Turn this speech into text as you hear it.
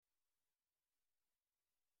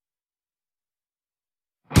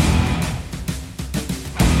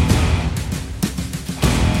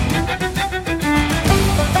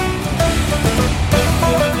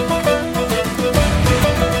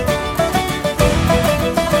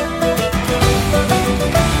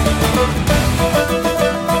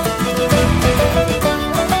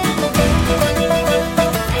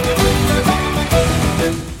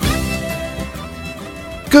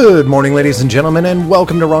Good morning, ladies and gentlemen, and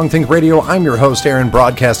welcome to Wrong Think Radio. I'm your host, Aaron,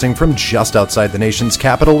 broadcasting from just outside the nation's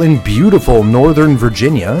capital in beautiful Northern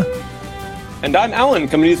Virginia. And I'm Alan,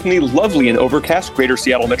 coming to you from the lovely and overcast greater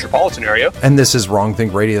Seattle metropolitan area. And this is Wrong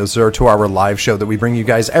Think Radio, so 2-hour live show that we bring you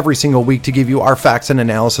guys every single week to give you our facts and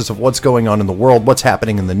analysis of what's going on in the world, what's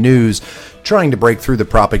happening in the news, trying to break through the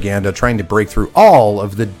propaganda, trying to break through all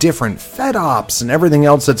of the different Fed ops and everything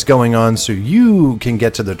else that's going on so you can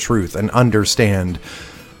get to the truth and understand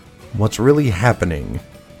what's really happening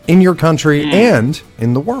in your country and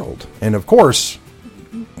in the world. And of course,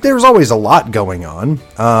 there's always a lot going on,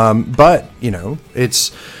 but, you know,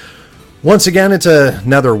 it's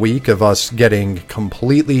another week of us getting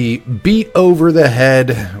completely beat over the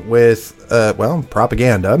head with,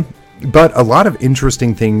 propaganda, but a lot of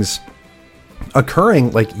interesting things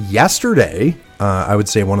occurring. Like yesterday, I would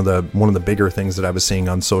say one of the bigger things that I was seeing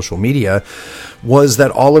on social media was that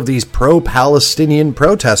all of these pro-Palestinian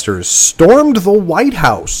protesters stormed the White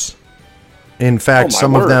House. In fact,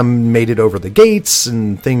 some of them made it over the gates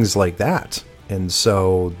and things like that. And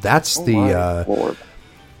so that's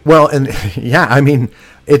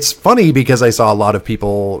it's funny because I saw a lot of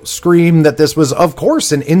people scream that this was, of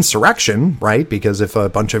course, an insurrection, right? Because if a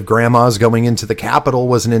bunch of grandmas going into the Capitol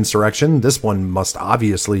was an insurrection, this one must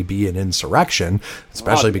obviously be an insurrection,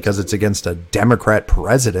 especially because it's against a Democrat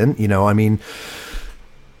president,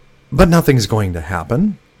 but nothing's going to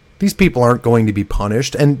happen. These people aren't going to be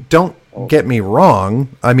punished. And don't get me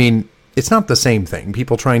wrong. I mean, it's not the same thing.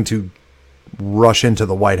 People trying to rush into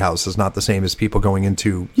the White House is not the same as people going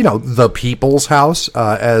into, the people's house,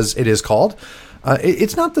 as it is called.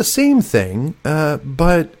 It's not the same thing.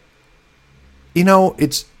 But,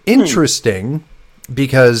 it's interesting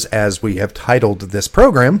because as we have titled this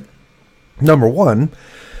program, number one,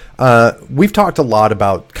 we've talked a lot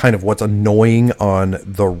about kind of what's annoying on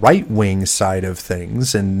the right-wing side of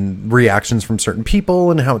things and reactions from certain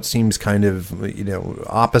people and how it seems kind of,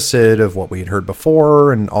 opposite of what we had heard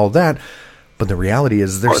before and all that. But the reality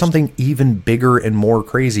is there's something even bigger and more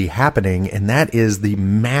crazy happening, and that is the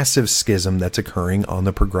massive schism that's occurring on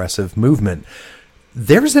the progressive movement.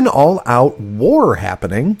 There's an all-out war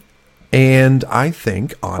happening. And I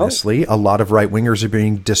think, honestly, a lot of right-wingers are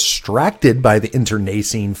being distracted by the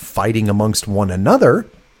internecine fighting amongst one another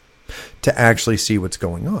to actually see what's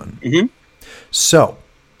going on. Mm-hmm. So,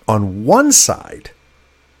 on one side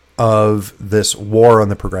of this war on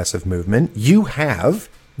the progressive movement, you have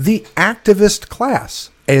the activist class.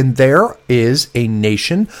 And there is a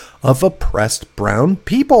nation of oppressed brown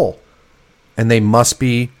people. And they must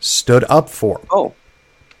be stood up for.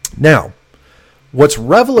 Now, what's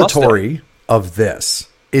revelatory of this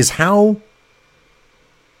is how,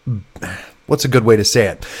 what's a good way to say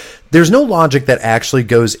it? There's no logic that actually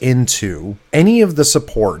goes into any of the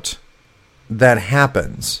support that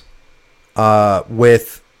happens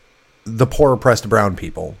with the poor oppressed brown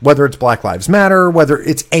people, whether it's Black Lives Matter, whether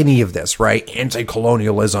it's any of this, right?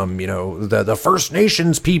 Anti-colonialism, the First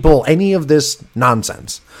Nations people, any of this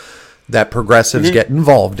nonsense that progressives get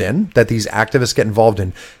involved in, that these activists get involved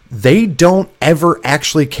in, they don't ever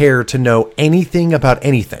actually care to know anything about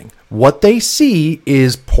anything. What they see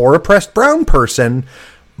is poor oppressed brown person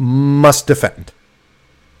must defend.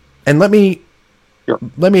 And let me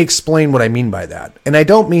explain what I mean by that. And I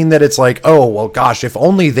don't mean that it's like, oh, well, gosh, if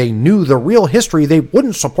only they knew the real history, they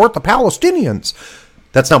wouldn't support the Palestinians.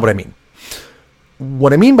 That's not what I mean.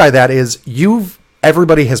 What I mean by that is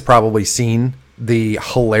everybody has probably seen the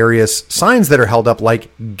hilarious signs that are held up like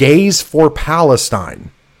gays for Palestine.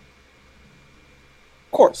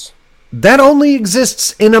 Of course. That only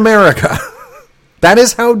exists in America. That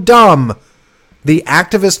is how dumb the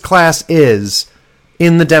activist class is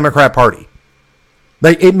in the Democrat Party.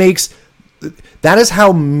 Like, that is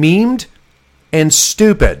how memed and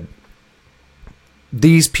stupid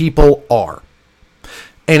these people are.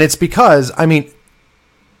 And it's because,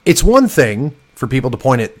 it's one thing for people to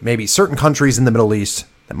point at maybe certain countries in the Middle East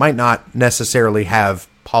that might not necessarily have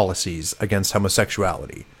policies against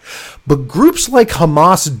homosexuality. But groups like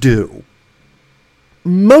Hamas do.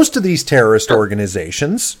 Most of these terrorist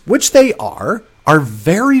organizations, which they are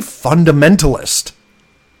very fundamentalist.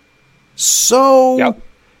 So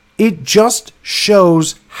it just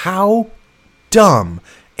shows how dumb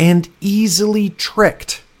and easily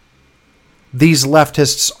tricked these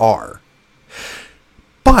leftists are.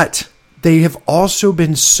 But they have also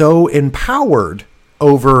been so empowered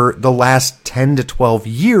over the last 10 to 12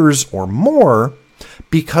 years or more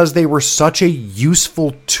because they were such a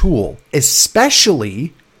useful tool,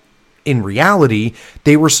 especially in reality,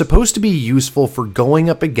 they were supposed to be useful for going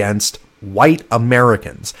up against white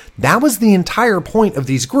Americans. That was the entire point of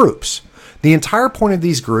these groups. The entire point of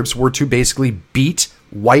these groups were to basically beat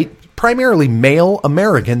white, primarily male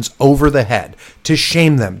Americans over the head, to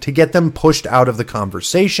shame them, to get them pushed out of the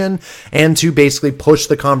conversation, and to basically push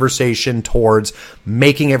the conversation towards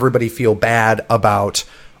making everybody feel bad about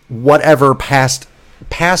whatever past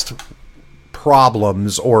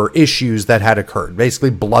problems or issues that had occurred. Basically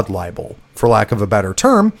blood libel, for lack of a better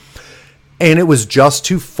term. And it was just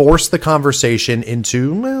to force the conversation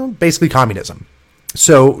into, well, basically communism.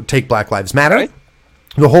 So take Black Lives Matter. Right.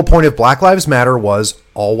 The whole point of Black Lives Matter was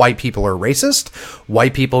all white people are racist.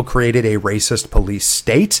 White people created a racist police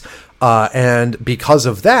state. And because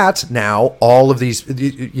of that, now all of these,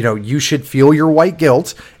 you should feel your white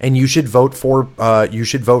guilt, and you should vote for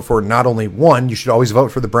not only one, you should always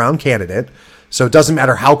vote for the brown candidate. So it doesn't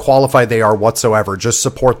matter how qualified they are whatsoever. Just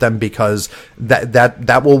support them, because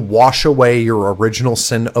that will wash away your original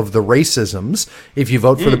sin of the racisms if you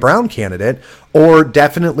vote for the brown candidate, or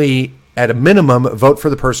definitely at a minimum, vote for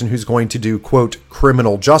the person who's going to do, quote,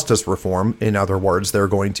 criminal justice reform. In other words, they're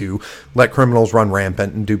going to let criminals run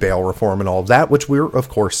rampant and do bail reform and all of that, which we're, of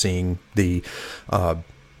course, seeing the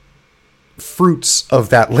fruits of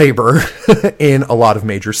that labor in a lot of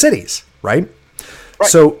major cities, right?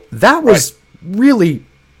 So that was really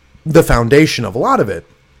the foundation of a lot of it.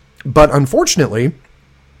 But unfortunately,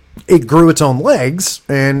 it grew its own legs,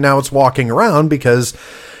 and now it's walking around because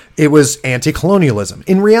it was anti-colonialism.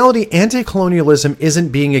 In reality, anti-colonialism isn't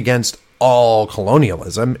being against all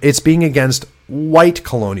colonialism. It's being against white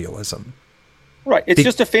colonialism. Right. It's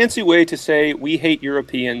just a fancy way to say we hate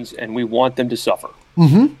Europeans and we want them to suffer.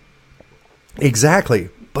 Mm-hmm. Exactly.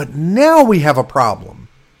 But now we have a problem.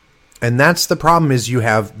 And that's the problem, is you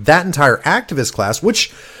have that entire activist class,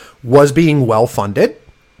 which was being well-funded.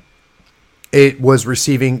 It was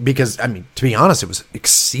receiving, because, I mean, to be honest, it was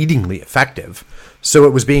exceedingly effective. So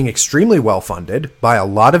it was being extremely well-funded by a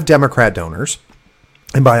lot of Democrat donors,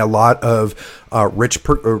 and by a lot of rich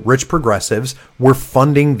progressives were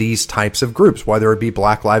funding these types of groups, whether it be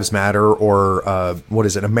Black Lives Matter or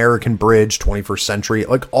American Bridge, 21st Century.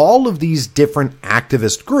 Like, all of these different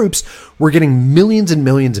activist groups were getting millions and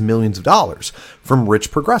millions and millions of dollars from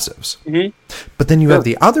rich progressives. Mm-hmm. But then you have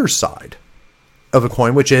the other side of a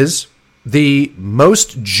coin, which is the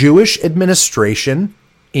most Jewish administration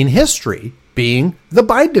in history, being the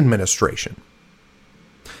Biden administration.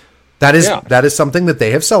 That is something that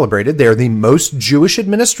they have celebrated. They are the most Jewish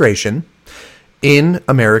administration in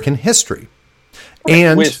American history,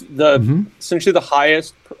 and with the essentially the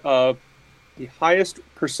highest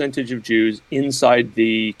percentage of Jews inside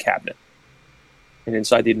the cabinet and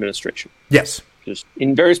inside the administration. Yes, just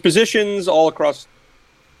in various positions all across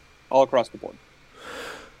the board.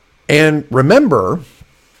 And remember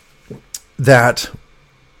that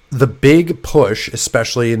the big push,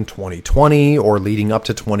 especially in 2020 or leading up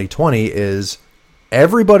to 2020, is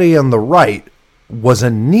everybody on the right was a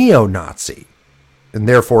neo-Nazi and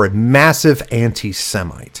therefore a massive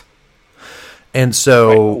anti-Semite. And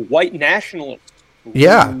so... white nationalists.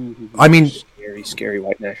 Yeah. I mean... Scary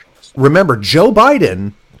white nationalists. Remember, Joe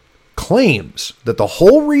Biden claims that the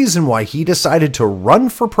whole reason why he decided to run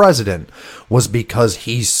for president was because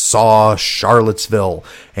he saw Charlottesville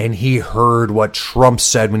and he heard what Trump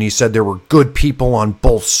said when he said there were good people on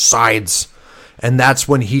both sides. And that's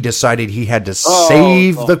when he decided he had to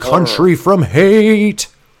save the country from hate.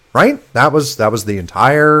 Right? That was the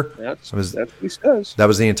entire... That's what he says. That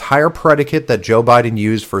was the entire predicate that Joe Biden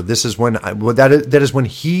used for this is when... that is when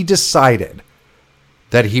he decided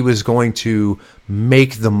that he was going to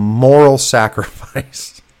make the moral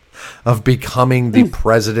sacrifice of becoming the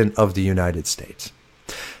president of the United States.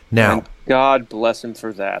 Now, and God bless him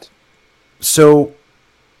for that. So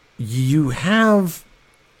you have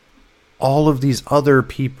all of these other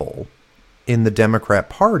people in the Democrat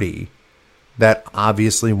Party that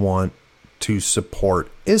obviously want to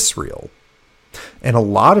support Israel. And a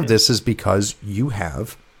lot of this is because you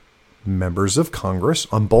have members of Congress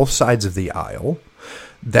on both sides of the aisle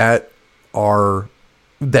that are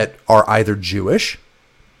either Jewish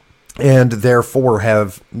and therefore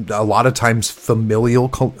have a lot of times familial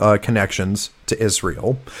connections to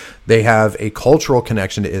Israel. They have a cultural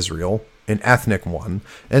connection to Israel, an ethnic one,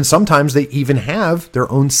 and sometimes they even have their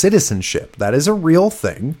own citizenship. That is a real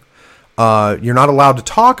thing. You're not allowed to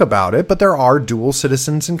talk about it, but there are dual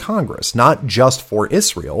citizens in Congress, not just for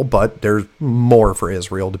Israel, but there's more for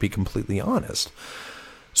Israel, to be completely honest.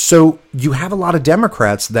 So you have a lot of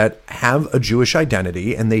Democrats that have a Jewish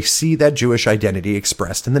identity, and they see that Jewish identity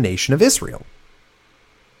expressed in the nation of Israel.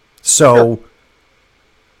 So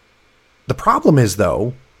the problem is,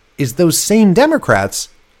 though, is those same Democrats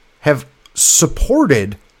have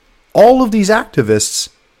supported all of these activists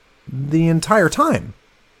the entire time.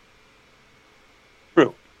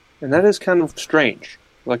 True. And that is kind of strange.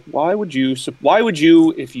 Like, why would you,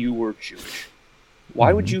 if you were Jewish,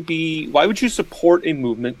 why would you support a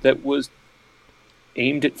movement that was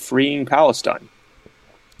aimed at freeing Palestine?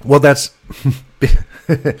 Well, that's,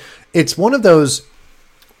 it's one of those,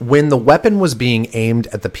 when the weapon was being aimed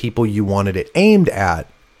at the people you wanted it aimed at,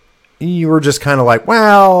 you were just kind of like,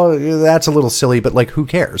 well, that's a little silly, but like, who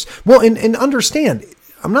cares? Well, and understand,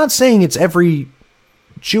 I'm not saying it's every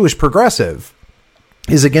Jewish progressive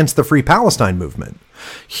is against the Free Palestine movement.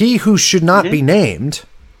 He who should not be named,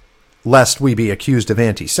 lest we be accused of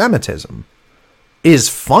anti-Semitism, is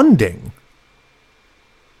funding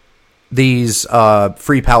these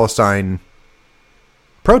Free Palestine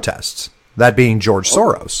protests, that being George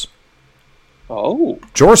Soros. Oh.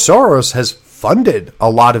 George Soros has funded a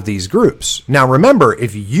lot of these groups. Now, remember,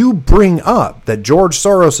 if you bring up that George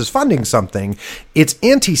Soros is funding something, it's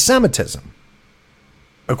anti-Semitism.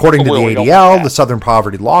 According to the ADL, the Southern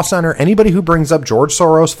Poverty Law Center, anybody who brings up George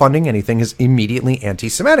Soros funding anything is immediately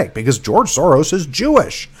anti-Semitic because George Soros is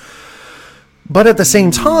Jewish. But at the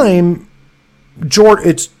same time,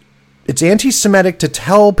 it's anti-Semitic to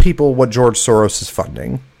tell people what George Soros is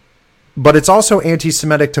funding, but it's also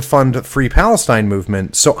anti-Semitic to fund the Free Palestine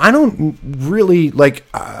movement. So I don't really like.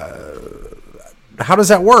 How does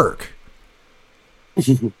that work?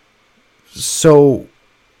 So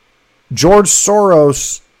George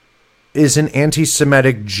Soros is an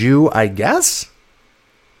anti-Semitic Jew, I guess.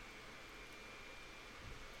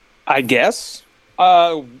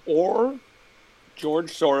 Or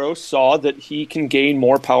George Soros saw that he can gain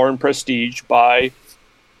more power and prestige by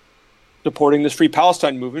supporting this Free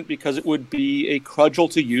Palestine movement because it would be a cudgel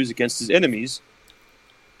to use against his enemies.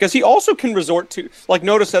 Because he also can resort to, like,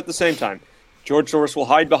 notice at the same time, George Soros will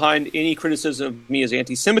hide behind any criticism of me as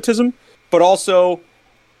anti-Semitism, but also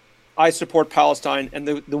I support Palestine. And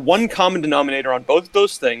the one common denominator on both of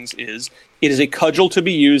those things is it is a cudgel to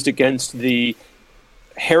be used against the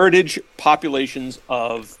heritage populations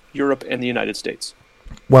of Europe and the United States.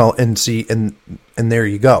 Well, and see, and there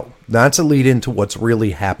you go. That's a lead into what's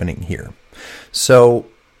really happening here. So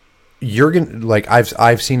you're gonna, like,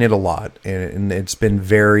 I've seen it a lot, and it's been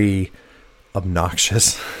very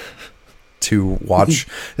obnoxious to watch.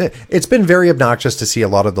 It's been very obnoxious to see a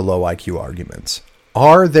lot of the low IQ arguments.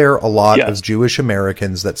 Are there a lot of Jewish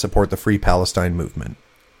Americans that support the Free Palestine movement?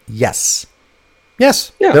 Yes.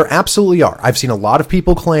 Yes, there absolutely are. I've seen a lot of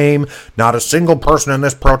people claim not a single person in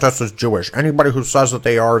this protest is Jewish. Anybody who says that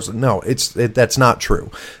they are is no. That's not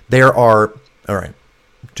true. There are. All right.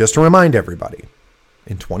 Just to remind everybody,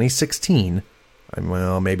 in 2016,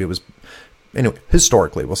 well, maybe it was anyway.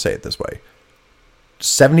 Historically, we'll say it this way: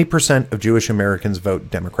 70% of Jewish Americans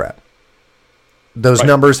vote Democrat. Those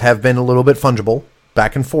numbers have been a little bit fungible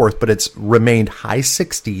back and forth, but it's remained high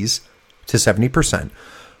 60s to 70%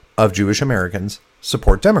 of Jewish Americans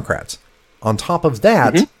support Democrats. On top of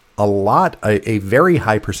that, a very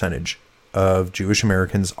high percentage of Jewish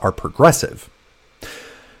Americans are progressive.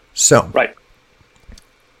 So,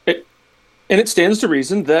 and it stands to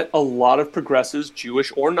reason that a lot of progressives,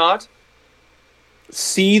 Jewish or not,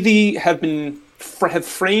 have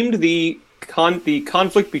framed the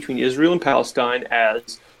conflict between Israel and Palestine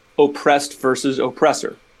as oppressed versus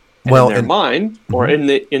oppressor. And in their mind, or in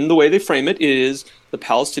the way they frame it, is the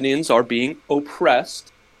Palestinians are being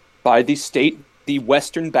oppressed by the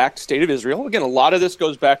Western-backed state of Israel. Again, a lot of this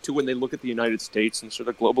goes back to when they look at the United States and sort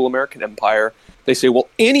of global American empire. They say, well,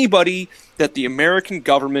 anybody that the American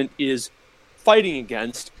government is fighting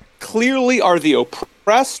against clearly are the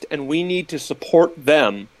oppressed, and we need to support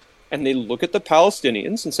them. And they look at the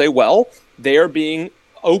Palestinians and say, well, they are being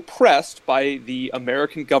oppressed by the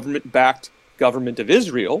American government-backed government of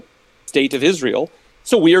Israel, state of Israel.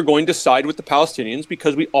 So we are going to side with the Palestinians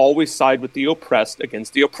because we always side with the oppressed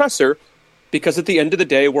against the oppressor, because at the end of the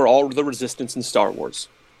day, we're all the resistance in Star Wars.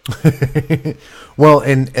 Well,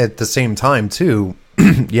 and at the same time, too,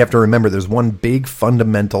 you have to remember there's one big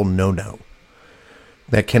fundamental no-no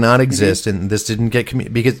that cannot exist, and this didn't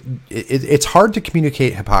get because it's hard to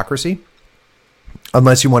communicate hypocrisy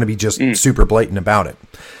unless you want to be just super blatant about it.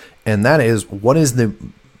 And that is, what is the,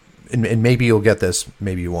 and maybe you'll get this,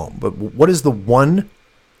 maybe you won't, but what is the one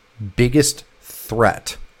biggest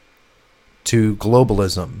threat to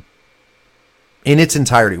globalism in its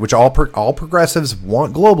entirety, which all progressives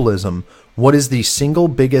want globalism? What is the single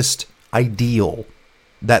biggest ideal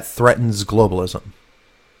that threatens globalism?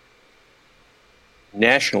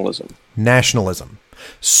 Nationalism.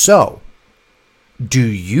 So, do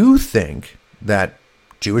you think that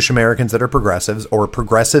Jewish Americans that are progressives, or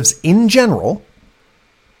progressives in general,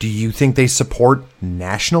 Do you think they support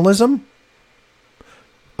nationalism?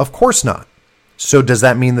 Of course not. So does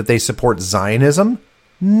that mean that they support Zionism?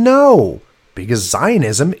 No, because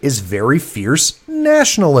Zionism is very fierce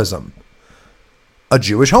nationalism. A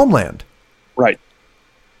Jewish homeland. Right.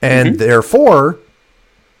 And therefore,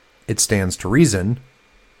 it stands to reason,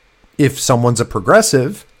 if someone's a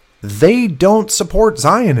progressive, they don't support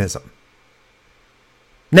Zionism.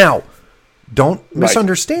 Now, don't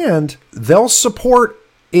misunderstand. They'll support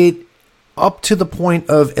it up to the point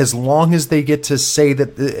of as long as they get to say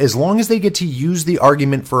that, as long as they get to use the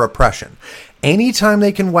argument for oppression. Anytime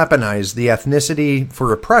they can weaponize the ethnicity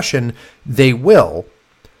for oppression, they will,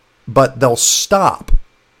 but they'll stop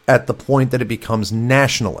at the point that it becomes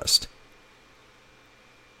nationalist.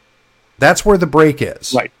 That's where the break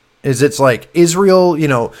is. Right. It's like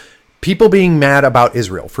Israel, people being mad about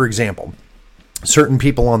Israel, for example, certain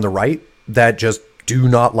people on the right that just do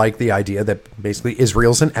not like the idea that basically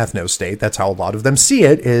Israel's an ethno-state. That's how a lot of them see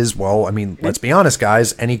it is, well, I mean, let's be honest,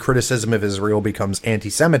 guys, any criticism of Israel becomes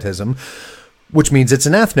anti-Semitism, which means it's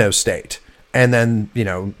an ethno-state. And then,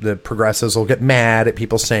 the progressives will get mad at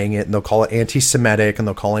people saying it, and they'll call it anti-Semitic, and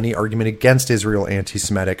they'll call any argument against Israel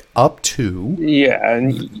anti-Semitic up to... Yeah,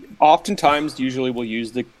 and oftentimes, usually we'll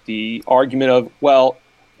use the argument of, well,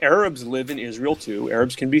 Arabs live in Israel too.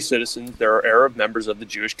 Arabs can be citizens. There are Arab members of the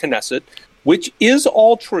Jewish Knesset, which is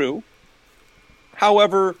all true.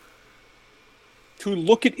 However, to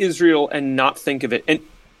look at Israel and not think of it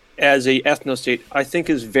as a ethno-state, I think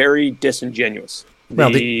is very disingenuous.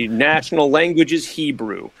 The national language is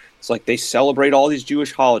Hebrew. It's like they celebrate all these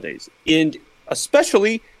Jewish holidays. And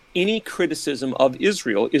especially any criticism of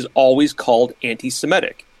Israel is always called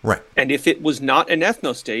anti-Semitic. Right. And if it was not an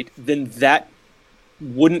ethno-state, then that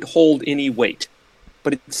wouldn't hold any weight.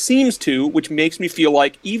 But it seems to, which makes me feel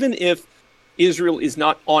like even if Israel is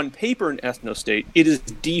not on paper an ethno-state, it is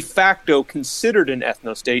de facto considered an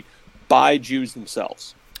ethno-state by Jews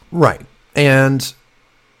themselves. Right. And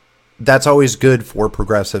that's always good for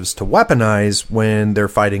progressives to weaponize when they're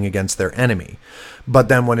fighting against their enemy. But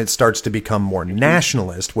then when it starts to become more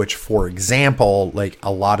nationalist, which, for example, like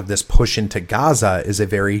a lot of this push into Gaza is a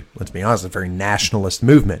very, let's be honest, a very nationalist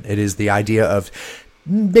movement. It is the idea of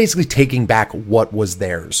basically taking back what was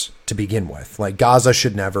theirs to begin with. Like, Gaza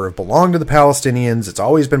should never have belonged to the Palestinians. It's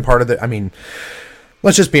always been part of the, I mean,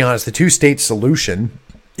 let's just be honest, the two-state solution,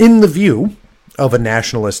 in the view of a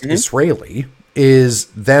nationalist Israeli, is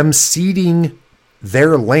them ceding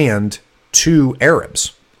their land to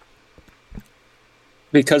Arabs.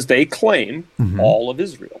 Because they claim all of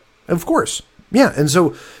Israel. Of course. Yeah. And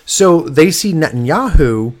so they see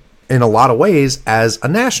Netanyahu in a lot of ways as a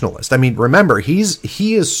nationalist. I mean, remember, he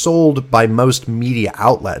is sold by most media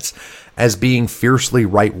outlets as being fiercely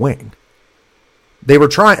right wing. They were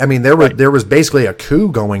trying, I mean, there was basically a coup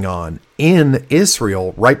going on in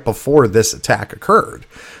Israel right before this attack occurred.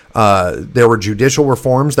 There were judicial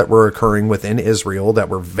reforms that were occurring within Israel that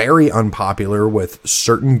were very unpopular with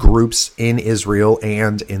certain groups in Israel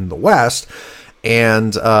and in the West.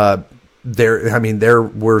 And there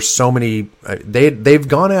were so many. They've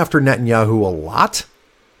gone after Netanyahu a lot.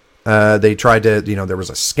 They tried to, there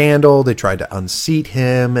was a scandal. They tried to unseat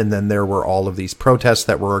him, and then there were all of these protests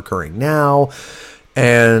that were occurring now.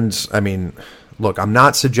 And I mean, look, I'm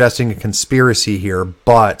not suggesting a conspiracy here,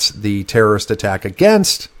 but the terrorist attack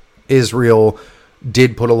against Israel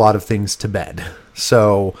did put a lot of things to bed.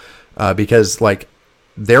 So, because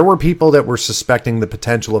there were people that were suspecting the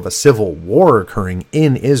potential of a civil war occurring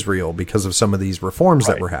in Israel because of some of these reforms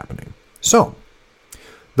that were happening. So,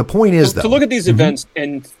 the point is, to look at these events,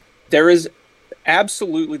 and there is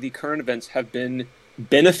absolutely, the current events have been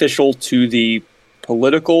beneficial to the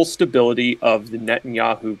political stability of the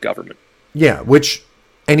Netanyahu government. Yeah, which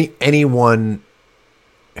anyone,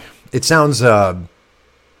 it sounds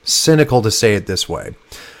cynical to say it this way,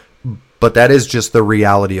 but that is just the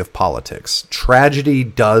reality of politics. Tragedy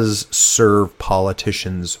does serve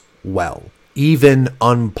politicians well. Even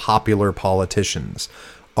unpopular politicians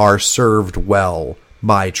are served well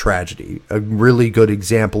by tragedy. A really good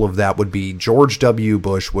example of that would be George W.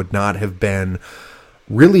 Bush would not have been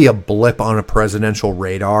really a blip on a presidential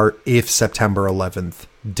radar if September 11th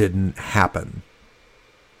didn't happen.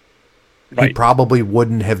 Right. He probably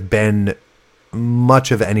wouldn't have been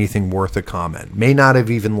much of anything worth a comment. May not have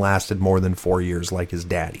even lasted more than 4 years like his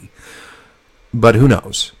daddy. But who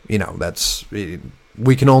knows?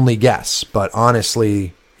 We can only guess. But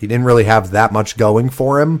honestly, he didn't really have that much going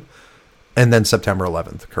for him. And then September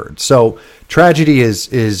 11th occurred. So tragedy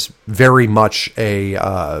is very much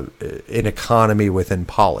an economy within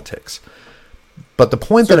politics. But the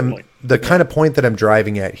point the kind of point that I'm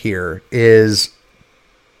driving at here is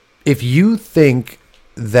if you think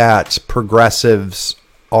that progressives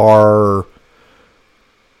are...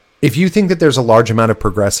 If you think that there's a large amount of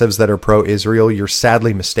progressives that are pro-Israel, you're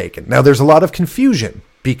sadly mistaken. Now, there's a lot of confusion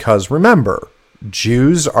because, remember,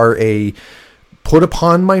 Jews are a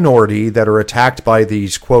put-upon minority that are attacked by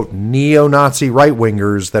these, quote, neo-Nazi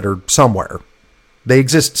right-wingers that are somewhere. They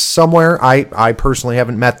exist somewhere. I personally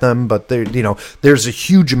haven't met them, but there's a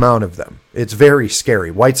huge amount of them. It's very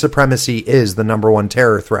scary. White supremacy is the number one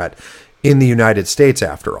terror threat in the United States,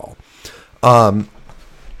 after all.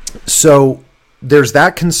 So there's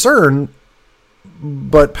that concern,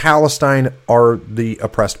 but Palestine are the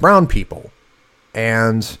oppressed brown people.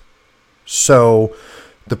 And so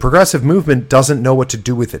the progressive movement doesn't know what to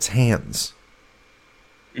do with its hands.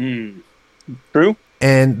 True.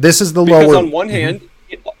 And this is the because lower... on one hand...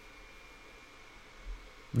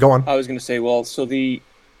 Go on. I was going to say,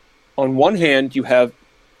 on one hand,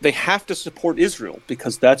 they have to support Israel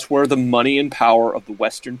because that's where the money and power of the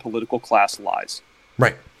Western political class lies.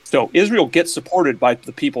 Right. So Israel gets supported by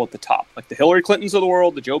the people at the top, like the Hillary Clintons of the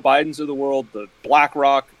world, the Joe Bidens of the world, the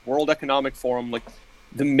BlackRock, World Economic Forum, like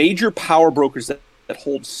the major power brokers that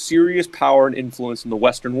hold serious power and influence in the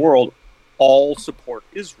Western world all support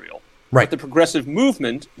Israel. Right. But the progressive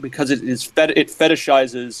movement, because it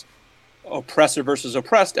fetishizes oppressor versus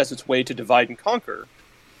oppressed as its way to divide and conquer,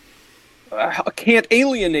 can't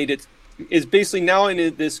alienate it, is basically now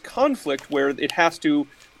in this conflict where it has to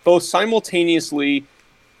both simultaneously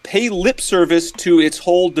pay lip service to its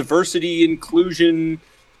whole diversity, inclusion,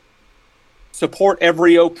 support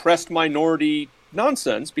every oppressed minority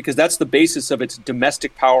nonsense, because that's the basis of its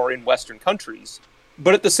domestic power in Western countries.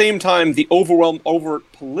 But at the same time, the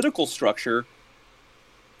overt political structure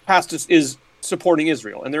is supporting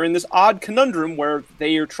Israel. And they're in this odd conundrum where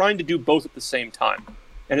they are trying to do both at the same time.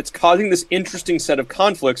 And it's causing this interesting set of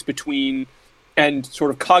conflicts and sort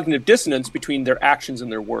of cognitive dissonance between their actions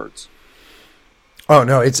and their words. Oh,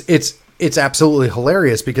 no, it's absolutely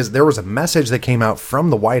hilarious because there was a message that came out from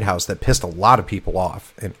the White House that pissed a lot of people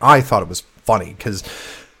off. And I thought it was funny because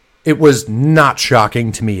it was not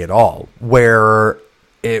shocking to me at all, where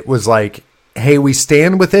it was like, hey, we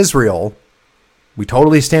stand with Israel. We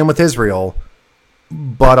totally stand with Israel,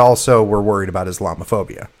 but also we're worried about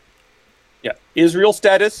Islamophobia. Yeah. Israel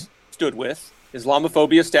status stood with.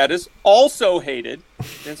 Islamophobia status also hated.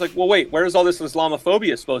 And it's like, well, wait, where is all this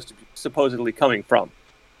Islamophobia supposedly coming from?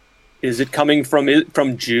 Is it coming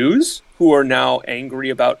from Jews who are now angry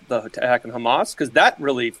about the attack on Hamas? Because that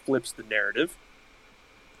really flips the narrative.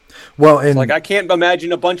 Well, and I can't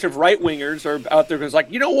imagine a bunch of right wingers are out there who's like,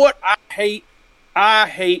 you know what? I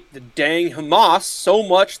hate the dang Hamas so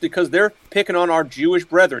much because they're picking on our Jewish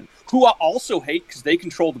brethren, who I also hate because they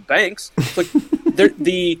control the banks. It's like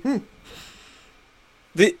the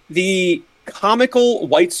comical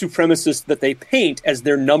white supremacists that they paint as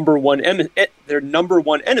their number one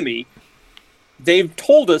enemy. They've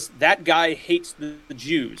told us that guy hates the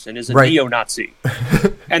Jews and is a neo-Nazi.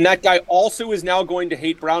 And that guy also is now going to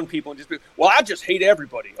hate brown people and just be, well, I just hate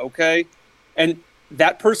everybody, okay? And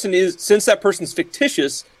that person since that person's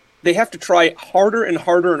fictitious, they have to try harder and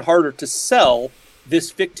harder and harder to sell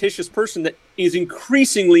this fictitious person that is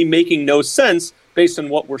increasingly making no sense based on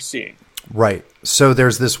what we're seeing. Right. So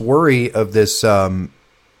there's this worry of this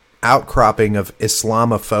outcropping of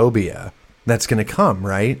Islamophobia that's going to come,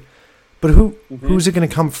 right? But who's it going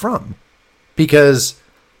to come from? Because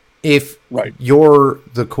if you're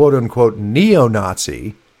the quote-unquote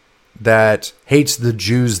neo-Nazi that hates the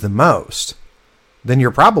Jews the most, then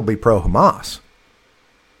you're probably pro-Hamas.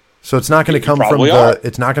 So it's not going to come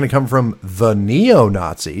from the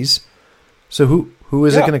neo-Nazis. So who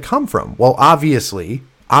is it going to come from? Well, obviously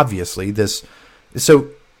this. So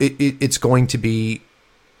it's going to be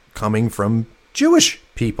coming from Jewish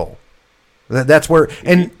people. That's where,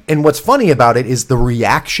 and what's funny about it is the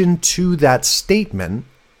reaction to that statement,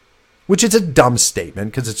 which is a dumb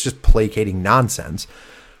statement because it's just placating nonsense.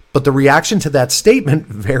 But the reaction to that statement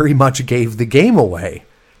very much gave the game away.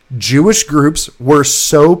 Jewish groups were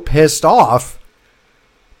so pissed off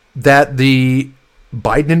that the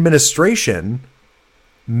Biden administration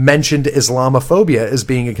mentioned Islamophobia as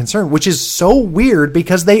being a concern, which is so weird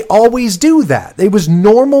because they always do that. It was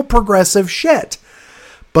normal progressive shit.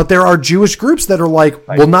 But there are Jewish groups that are like,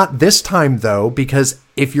 well, not this time, though, because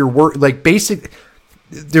if you're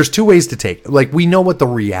there's two ways to take it. Like, we know what the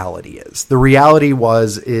reality is. The reality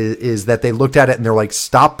is that they looked at it and they're like,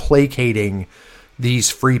 stop placating these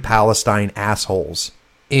free Palestine assholes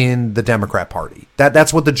in the Democrat Party.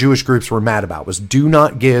 That's what the Jewish groups were mad about, was do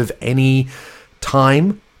not give any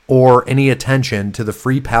time or any attention to the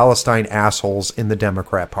free Palestine assholes in the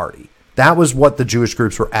Democrat Party. That was what the Jewish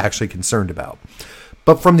groups were actually concerned about.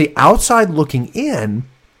 But from the outside looking in,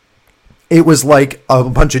 it was like a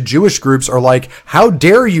bunch of Jewish groups are like, how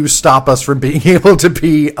dare you stop us from being able to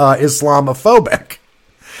be Islamophobic?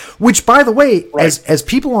 Which, by the way, right. as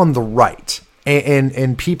people on the right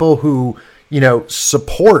and people who,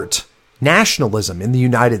 support nationalism in the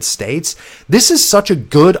United States, this is such a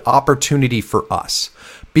good opportunity for us,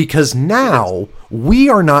 because now we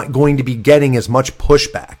are not going to be getting as much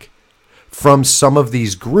pushback from some of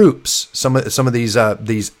these groups, some of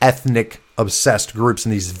these ethnic obsessed groups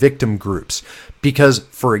and these victim groups. Because,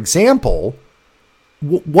 for example,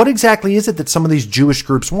 what exactly is it that some of these Jewish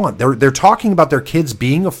groups want? They're talking about their kids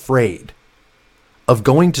being afraid of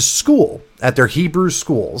going to school at their Hebrew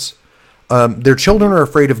schools. Their children are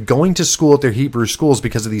afraid of going to school at their Hebrew schools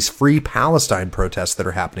because of these Free Palestine protests that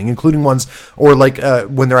are happening, including ones, or like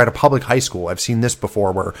when they're at a public high school. I've seen this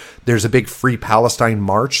before, where there's a big Free Palestine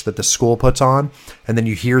march that the school puts on, and then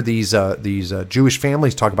you hear these Jewish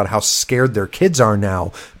families talk about how scared their kids are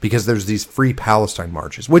now because there's these Free Palestine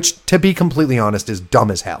marches, which, to be completely honest, is dumb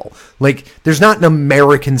as hell. Like, there's not an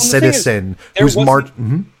American citizen who's marched.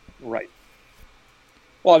 Mm-hmm. Right.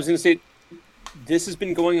 Well, I was going to say, this has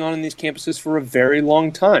been going on in these campuses for a very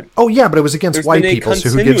long time. Oh yeah, but it was against white people, so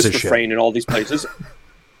who gives a shit? Refrain in all these places.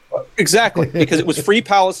 Exactly, because it was Free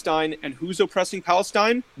Palestine, and who's oppressing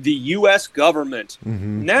Palestine? The U.S. government.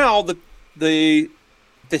 Mm-hmm. Now,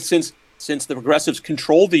 since the progressives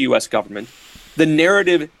control the U.S. government, the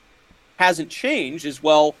narrative hasn't changed. As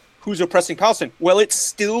well, who's oppressing Palestine? Well, it's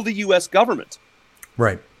still the U.S. government.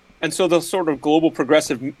 Right. And so the sort of global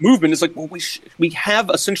progressive movement is like, well, we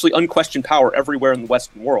have essentially unquestioned power everywhere in the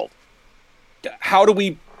Western world. How do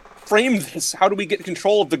we frame this? How do we get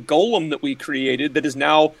control of the golem that we created that is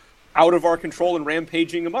now out of our control and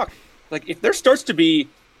rampaging amok? Like, if there starts to be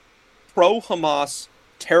pro-Hamas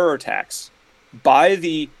terror attacks by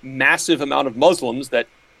the massive amount of Muslims that,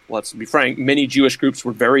 let's be frank, many Jewish groups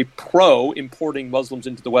were very pro importing Muslims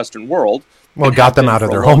into the Western world. Well, got them out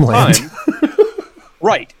of their homeland.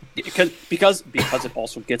 Right. Because it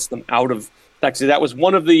also gets them out of... Actually, that was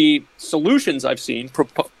one of the solutions I've seen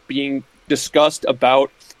being discussed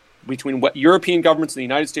about between what European governments, the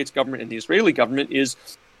United States government, and the Israeli government is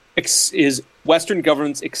Western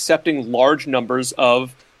governments accepting large numbers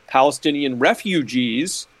of Palestinian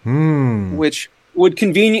refugees, which would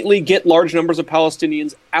conveniently get large numbers of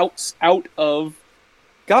Palestinians out of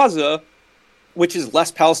Gaza, which is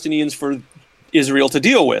less Palestinians for Israel to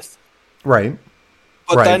deal with. Right.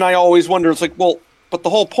 But then I always wonder, it's like, well, but the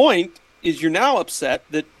whole point is you're now upset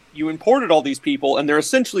that you imported all these people and they're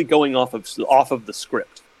essentially going off of the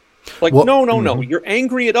script. Like, well, no. You're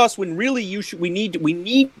angry at us when really we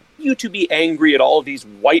need you to be angry at all of these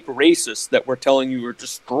white racists that we're telling you are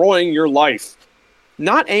destroying your life.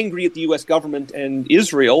 Not angry at the U.S. government and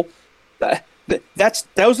Israel.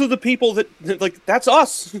 Those are the people that that's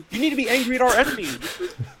us. You need to be angry at our enemies.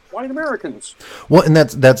 White Americans. Well, and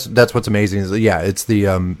that's what's amazing is that, yeah, it's the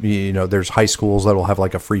there's high schools that'll have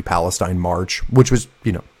like a Free Palestine march, which was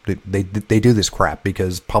they do this crap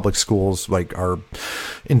because public schools like are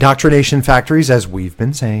indoctrination factories, as we've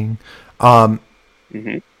been saying.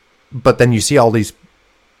 Mm-hmm. But then you see all these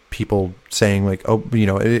people saying like, oh,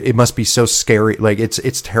 it must be so scary. Like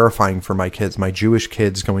it's terrifying for my kids, my Jewish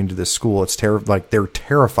kids going to this school. It's like they're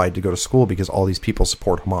terrified to go to school because all these people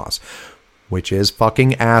support Hamas. Which is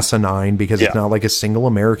fucking asinine because it's not like a single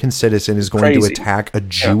American citizen is going to attack a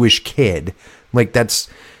Jewish kid. Like, that's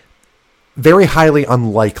very highly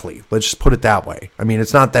unlikely. Let's just put it that way. I mean,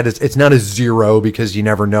 it's not that it's not a zero because you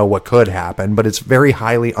never know what could happen, but it's very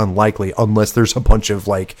highly unlikely unless there's a bunch of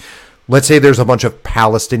like, let's say there's a bunch of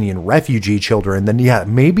Palestinian refugee children, then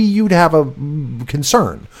maybe you'd have a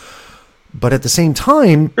concern. But at the same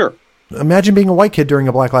time, imagine being a white kid during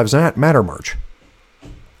a Black Lives Matter march.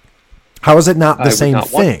 How is it not the same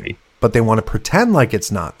thing? But they want to pretend like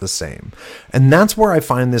it's not the same. And that's where I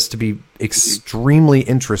find this to be extremely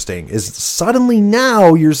interesting, is suddenly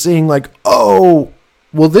now you're seeing like, oh,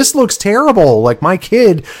 well, this looks terrible. Like my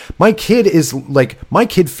kid feels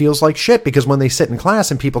like shit because when they sit in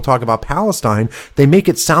class and people talk about Palestine, they make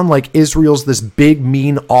it sound like Israel's this big,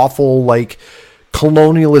 mean, awful, like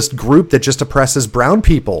colonialist group that just oppresses brown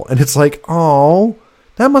people. And it's like, oh,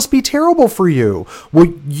 that must be terrible for you.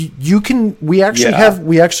 Well, we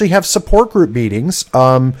actually have support group meetings.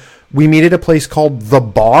 We meet at a place called The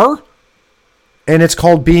Bar, and it's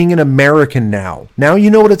called Being an American Now. Now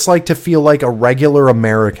you know what it's like to feel like a regular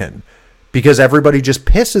American because everybody just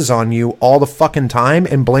pisses on you all the fucking time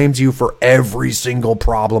and blames you for every single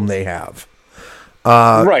problem they have.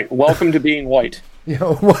 Right. Welcome to being white. You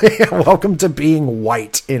know, welcome to being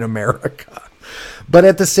white in America. But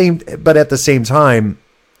at the same time,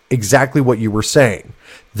 exactly what you were saying.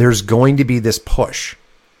 There's going to be this push.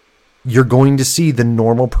 You're going to see the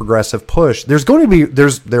normal progressive push. There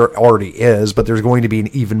already is, but there's going to be an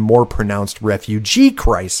even more pronounced refugee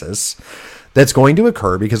crisis that's going to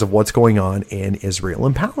occur because of what's going on in Israel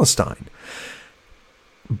and Palestine.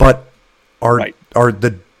 But are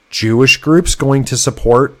the Jewish groups going to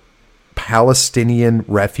support Palestinian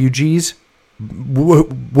refugees?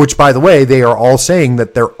 Which, by the way, they are all saying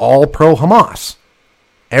that they're all pro-Hamas.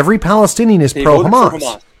 Every Palestinian is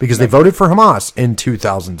pro-Hamas because they voted for Hamas in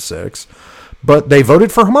 2006. But they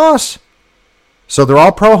voted for Hamas. So they're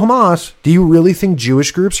all pro-Hamas. Do you really think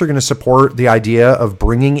Jewish groups are going to support the idea of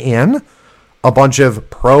bringing in a bunch of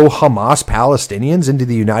pro-Hamas Palestinians into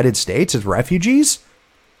the United States as refugees?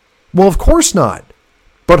 Well, of course not.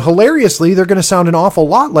 But hilariously, they're going to sound an awful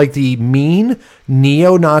lot like the mean,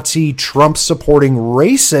 neo-Nazi, Trump-supporting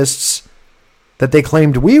racists that they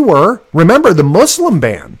claimed we were. Remember the Muslim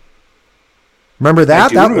ban? Remember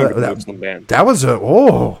that? The Muslim ban. That was a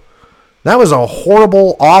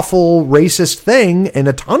horrible, awful, racist thing, and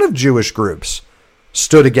a ton of Jewish groups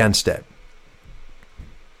stood against it.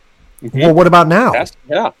 Mm-hmm. Well, what about now?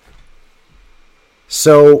 Yeah.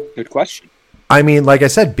 So, good question. I mean, like I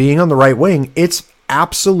said, being on the right wing, it's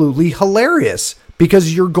absolutely hilarious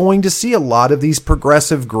because you're going to see a lot of these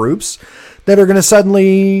progressive groups that are going to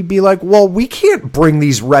suddenly be like, well, we can't bring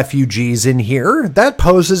these refugees in here. That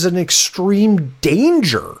poses an extreme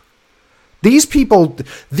danger. These people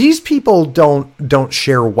don't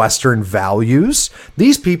share Western values.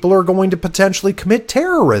 These people are going to potentially commit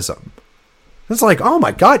terrorism. It's like, oh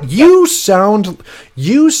my God, you sound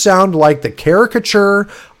like the caricature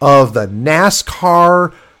of the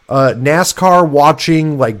NASCAR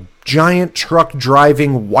watching, like, giant truck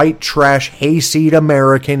driving white trash hayseed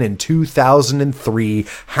American in 2003.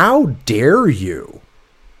 How dare you?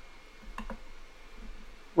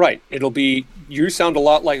 Right. It'll be, you sound a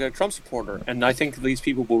lot like a Trump supporter, and I think these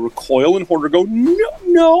people will recoil in horror, go,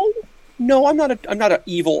 no, I'm not an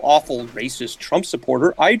evil, awful, racist Trump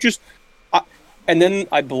supporter. And then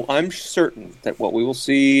I'm certain that what we will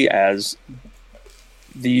see as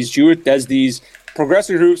these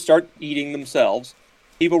progressive groups start eating themselves,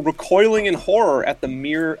 people recoiling in horror at the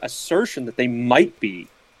mere assertion that they might be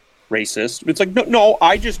racist. It's like,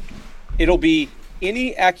 it'll be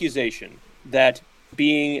any accusation that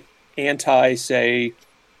being anti, say,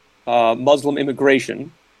 Muslim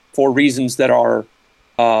immigration for reasons that are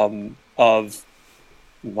of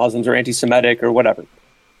Muslims are anti-Semitic or whatever.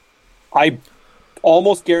 I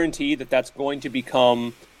almost guarantee that that's going to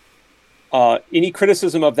become any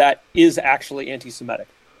criticism of that is actually anti-Semitic.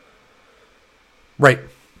 Right.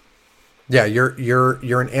 Yeah,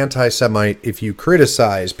 you're an anti-Semite if you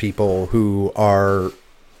criticize people who are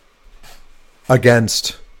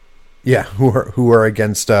against, who are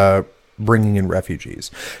against bringing in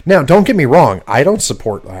refugees. Now, don't get me wrong. I don't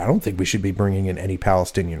think we should be bringing in any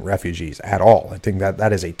Palestinian refugees at all. I think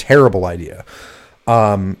that is a terrible idea.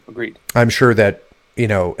 Agreed. I'm sure that,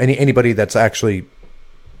 anybody that's actually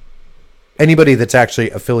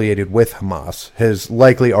affiliated with Hamas has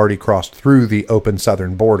likely already crossed through the open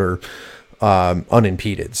southern border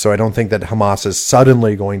unimpeded. So I don't think that Hamas is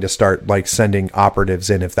suddenly going to start sending operatives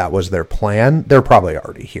in if that was their plan. They're probably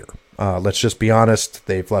already here. Let's just be honest.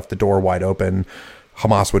 They've left the door wide open.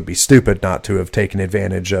 Hamas would be stupid not to have taken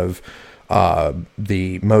advantage of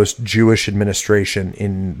the most Jewish administration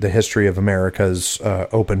in the history of America's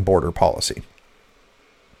open border policy.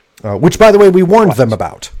 Which, by the way, we warned them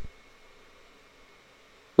about.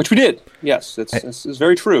 Which we did. Yes, this is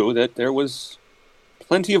very true that there was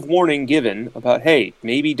plenty of warning given about, hey,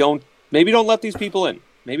 maybe don't let these people in.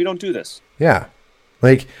 Maybe don't do this. Yeah.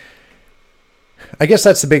 I guess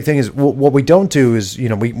that's the big thing is what we don't do is,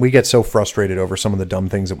 we get so frustrated over some of the dumb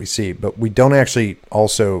things that we see, but we don't actually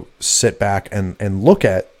also sit back and look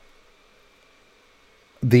at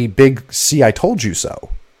the big see, I told you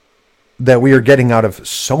so that we are getting out of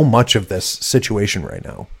so much of this situation right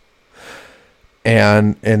now.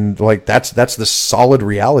 And that's the solid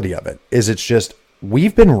reality of it is it's just,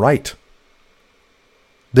 we've been right.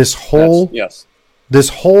 This whole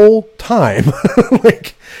time,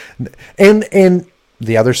 and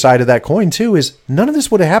the other side of that coin too is none of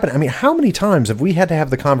this would have happened. I mean, how many times have we had to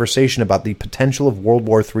have the conversation about the potential of World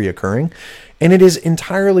War III occurring? And it is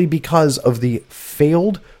entirely because of the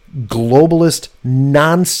failed globalist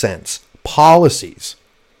nonsense policies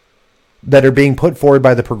that are being put forward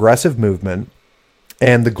by the progressive movement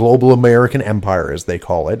and the global American empire, as they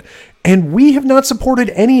call it. And we have not supported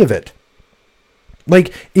any of it.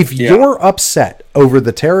 Like, if you're upset over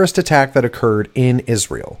the terrorist attack that occurred in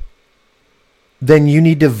Israel, then you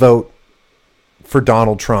need to vote for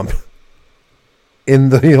Donald Trump in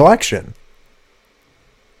the election.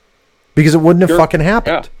 Because it wouldn't have fucking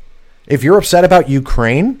happened. Yeah. If you're upset about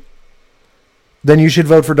Ukraine, then you should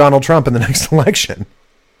vote for Donald Trump in the next election.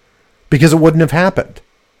 Because it wouldn't have happened.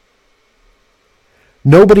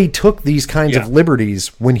 Nobody took these kinds of liberties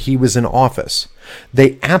when he was in office.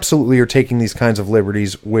 They absolutely are taking these kinds of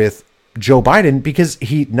liberties with Joe Biden because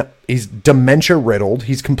he's dementia-riddled.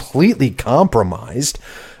 He's completely compromised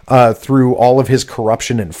through all of his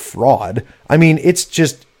corruption and fraud. I mean, it's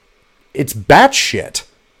batshit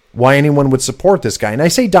why anyone would support this guy. And I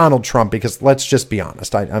say Donald Trump because let's just be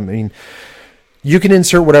honest. I mean, you can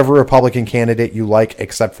insert whatever Republican candidate you like,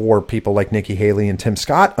 except for people like Nikki Haley and Tim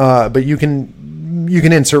Scott. But you can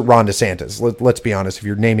insert Ron DeSantis. Let's be honest. If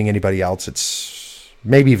you're naming anybody else, it's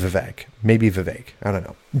maybe Vivek. I don't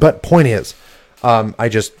know. But point is, I'm going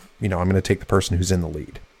to take the person who's in the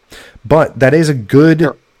lead. But that is a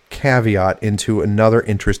good caveat into another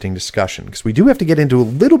interesting discussion, because we do have to get into a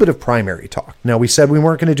little bit of primary talk. Now, we said we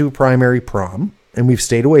weren't going to do primary prom, and we've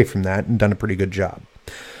stayed away from that and done a pretty good job.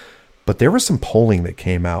 But there was some polling that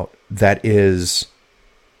came out that is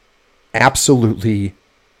absolutely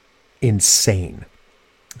insane.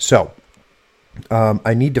 So,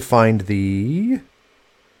 I need to find real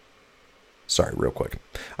quick.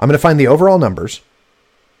 I'm going to find the overall numbers,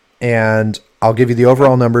 and I'll give you the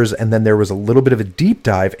overall numbers, and then there was a little bit of a deep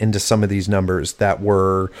dive into some of these numbers that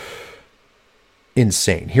were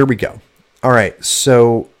insane. Here we go. All right,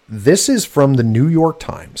 so this is from the New York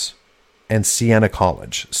Times and Siena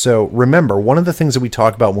College. So remember, one of the things that we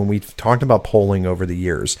talk about when we've talked about polling over the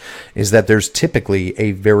years is that there's typically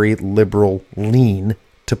a very liberal lean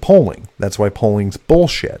to polling. That's why polling's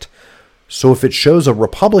bullshit. So if it shows a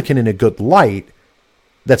Republican in a good light,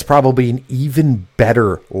 that's probably an even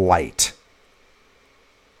better light.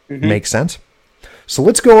 Mm-hmm. Make sense? So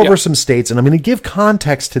let's go over some states, and I'm going to give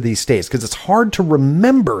context to these states because it's hard to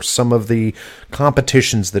remember some of the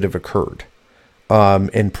competitions that have occurred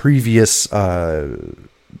in previous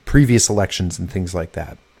elections and things like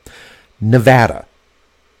that. Nevada.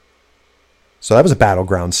 So that was a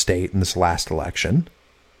battleground state in this last election.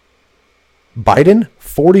 Biden,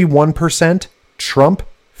 41%. Trump,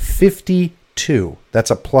 52%.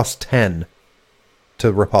 That's a plus 10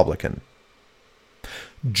 to Republican.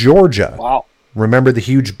 Georgia. Wow. Remember the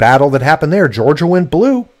huge battle that happened there? Georgia went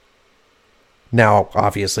blue. Now,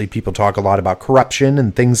 obviously, people talk a lot about corruption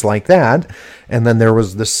and things like that. And then there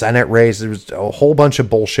was the Senate race. There was a whole bunch of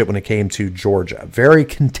bullshit when it came to Georgia. Very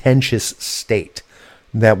contentious state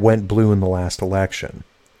that went blue in the last election,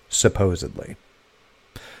 supposedly.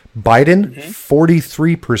 Biden,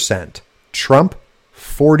 43%. Trump,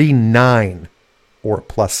 49%, or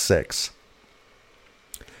plus 6.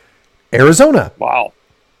 Arizona. Wow.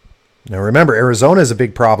 Now, remember, Arizona is a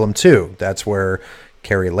big problem, too. That's where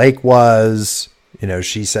Carrie Lake was. You know,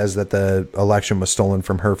 she says that the election was stolen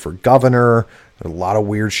from her for governor. There's a lot of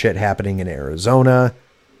weird shit happening in Arizona.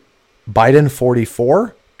 Biden,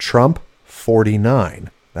 44. Trump, 49.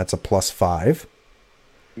 That's a plus 5.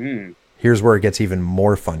 Here's where it gets even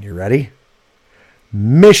more fun. You ready?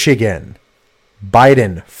 Michigan.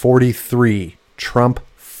 Biden, 43. Trump,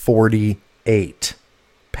 48.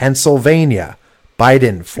 Pennsylvania.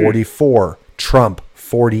 Biden, 44. Trump,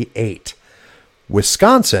 48.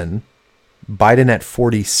 Wisconsin, Biden at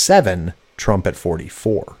 47. Trump at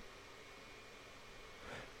 44.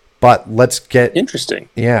 But let's get... Interesting.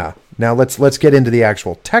 Yeah. Now let's get into the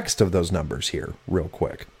actual text of those numbers here real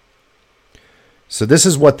quick. So this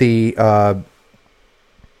is what the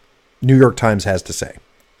New York Times has to say.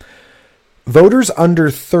 Voters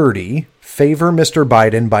under 30 favor Mr.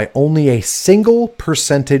 Biden by only a single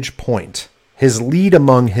percentage point. His lead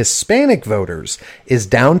among Hispanic voters is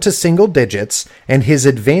down to single digits, and his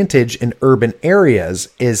advantage in urban areas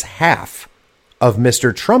is half of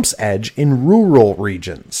Mr. Trump's edge in rural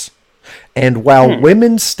regions. And while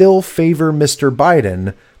women still favor Mr.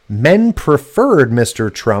 Biden, men preferred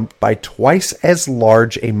Mr. Trump by twice as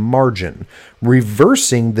large a margin,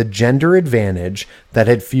 reversing the gender advantage that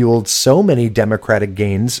had fueled so many Democratic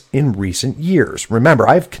gains in recent years. Remember,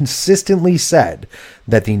 I've consistently said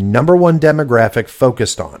that the number one demographic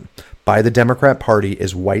focused on by the Democrat Party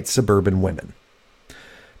is white suburban women.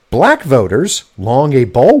 Black voters, long a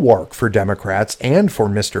bulwark for Democrats and for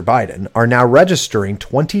Mr. Biden, are now registering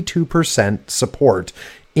 22% support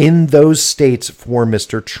in those states for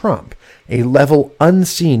Mr. Trump, a level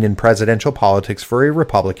unseen in presidential politics for a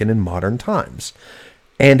Republican in modern times.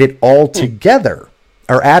 And it altogether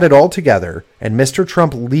are added all together, and Mr.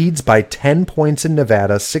 Trump leads by 10 points in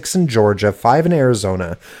Nevada, 6 in Georgia, 5 in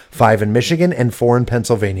Arizona, 5 in Michigan, and 4 in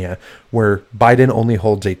Pennsylvania, where Biden only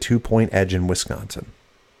holds a 2-point edge in Wisconsin.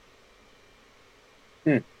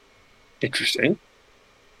 Interesting.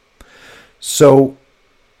 So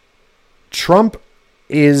Trump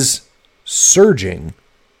is surging,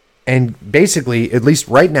 and basically, at least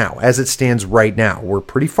right now, as it stands right now, we're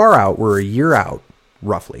pretty far out. We're a year out,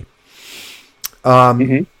 roughly.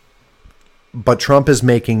 But Trump is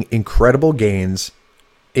making incredible gains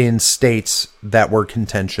in states that were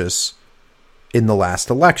contentious in the last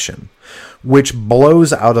election, which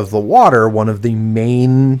blows out of the water one of the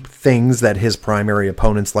main things that his primary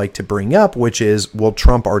opponents like to bring up, which is, well,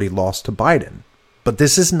 Trump already lost to Biden. But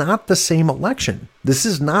this is not the same election. This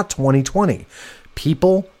is not 2020.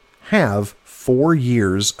 People have 4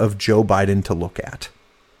 years of Joe Biden to look at,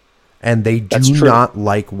 and they do not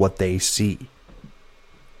like what they see.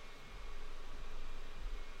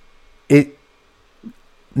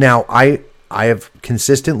 Now, I have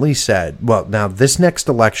consistently said, well, now this next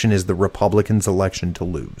election is the Republicans' election to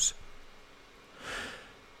lose.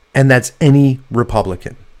 And that's any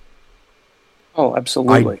Republican. Oh,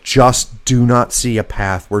 absolutely. I just do not see a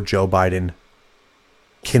path where Joe Biden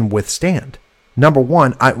can withstand. Number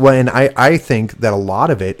one, I think that a lot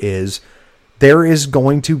of it is there is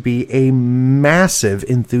going to be a massive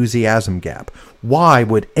enthusiasm gap. Why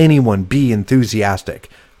would anyone be enthusiastic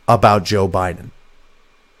about Joe Biden?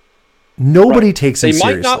 Nobody takes him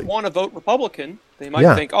seriously. They might not want to vote Republican. They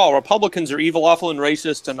might think, oh, Republicans are evil, awful, and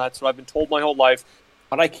racist, and that's what I've been told my whole life.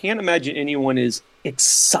 But I can't imagine anyone is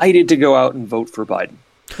excited to go out and vote for Biden,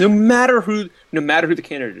 no matter who the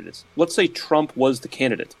candidate is. Let's say Trump was the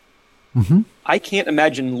candidate. Mm-hmm. I can't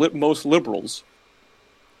imagine most liberals.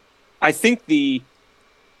 I think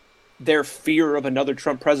their fear of another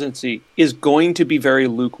Trump presidency is going to be very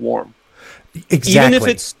lukewarm.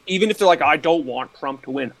 Exactly. Even if they're like, I don't want Trump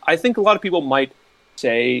to win. I think a lot of people might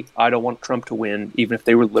say, I don't want Trump to win, even if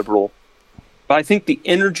they were liberal. But I think the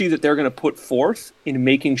energy that they're going to put forth in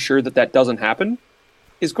making sure that doesn't happen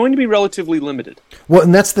is going to be relatively limited. Well,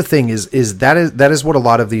 and that's the thing is that is what a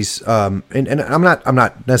lot of these and I'm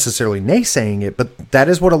not necessarily naysaying it, but that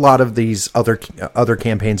is what a lot of these other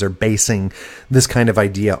campaigns are basing this kind of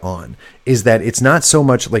idea on, is that it's not so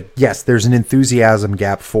much like, yes, there's an enthusiasm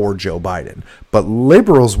gap for Joe Biden, but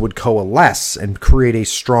liberals would coalesce and create a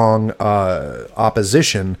strong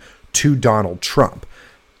opposition to Donald Trump.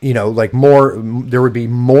 You know, like there would be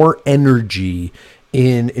more energy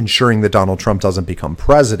in ensuring that Donald Trump doesn't become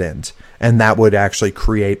president. And that would actually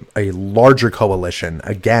create a larger coalition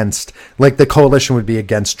against, like the coalition would be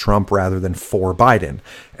against Trump rather than for Biden.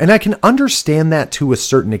 And I can understand that to a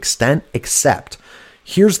certain extent, except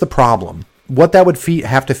here's the problem. What that would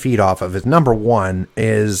have to feed off of is, number one,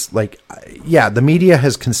 is like, yeah, the media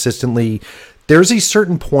has consistently, there's a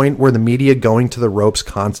certain point where the media going to the ropes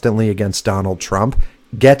constantly against Donald Trump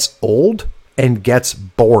gets old and gets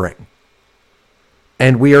boring.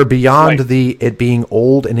 And we are beyond it being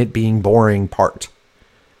old and it being boring part.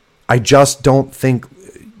 I just don't think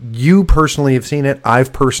you personally have seen it.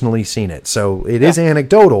 I've personally seen it. So it is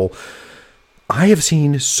anecdotal. I have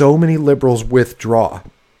seen so many liberals withdraw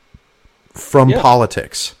from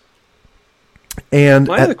politics. And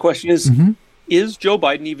my other question is Joe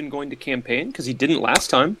Biden even going to campaign? Because he didn't last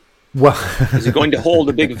time. Well, is he going to hold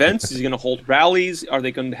the big events? Is he going to hold rallies? Are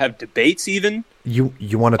they going to have debates even? You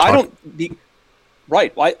want to talk?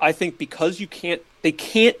 Right. I think because they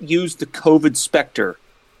can't use the COVID specter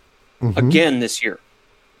again this year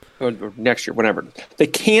or next year, whatever. They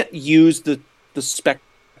can't use the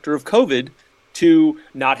specter of COVID to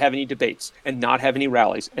not have any debates and not have any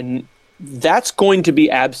rallies. And that's going to be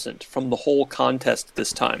absent from the whole contest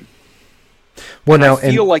this time. Well, now,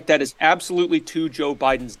 I feel like that is absolutely to Joe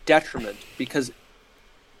Biden's detriment, because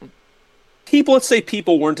let's say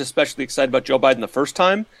people weren't especially excited about Joe Biden the first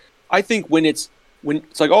time. I think when it's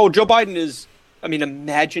like, oh, Joe Biden is,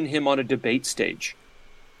 imagine him on a debate stage.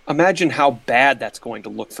 Imagine how bad that's going to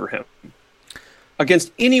look for him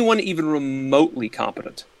against anyone even remotely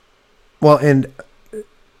competent. That's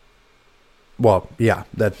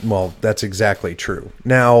exactly true.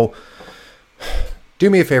 Now, do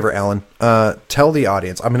me a favor, Alan. Tell the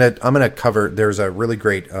audience. I'm gonna cover. There's a really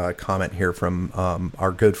great comment here from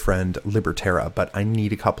our good friend Libertera, but I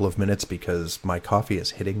need a couple of minutes because my coffee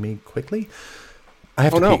is hitting me quickly. I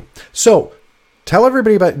have to pee. So, tell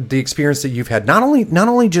everybody about the experience that you've had, not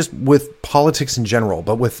only just with politics in general,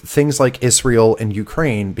 but with things like Israel and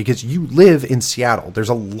Ukraine, because you live in Seattle. There's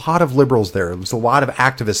a lot of liberals there. There's a lot of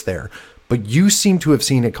activists there, but you seem to have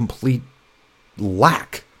seen a complete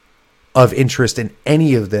lack of interest in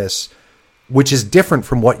any of this, which is different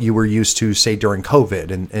from what you were used to, say, during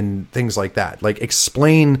COVID and things like that. Like,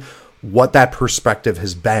 explain what that perspective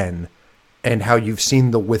has been and how you've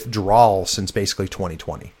seen the withdrawal since basically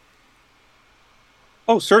 2020.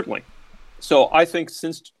 Oh, certainly. So I think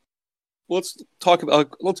let's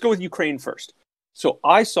go with Ukraine first. So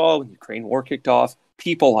I saw when the Ukraine war kicked off,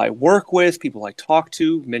 people I work with, people I talk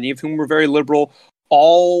to, many of whom were very liberal,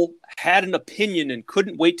 all had an opinion and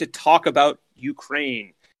couldn't wait to talk about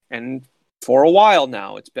Ukraine. And for a while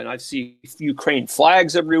now, I see Ukraine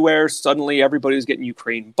flags everywhere. Suddenly everybody's getting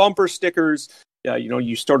Ukraine bumper stickers.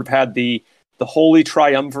 You sort of had the Holy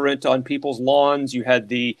Triumvirate on people's lawns. You had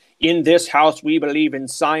the "In this house we believe in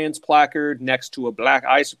science" placard next to a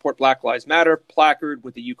 "I support Black Lives Matter" placard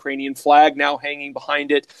with the Ukrainian flag now hanging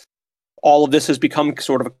behind it. All of this has become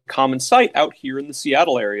sort of a common sight out here in the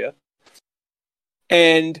Seattle area.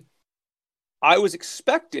 And I was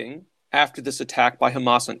expecting, after this attack by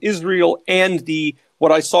Hamas on Israel and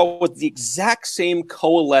what I saw was the exact same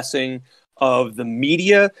coalescing of the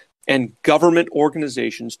media and government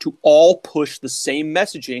organizations to all push the same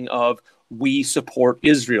messaging of "we support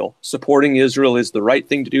Israel. Supporting Israel is the right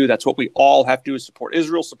thing to do. That's what we all have to do, is support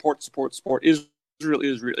Israel, support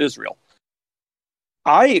Israel.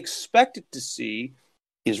 I expected to see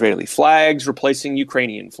Israeli flags replacing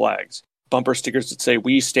Ukrainian flags, bumper stickers that say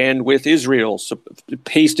 "we stand with Israel,"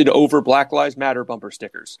 pasted over Black Lives Matter bumper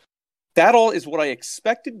stickers. That all is what I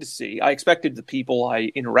expected to see. I expected the people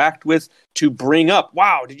I interact with to bring up,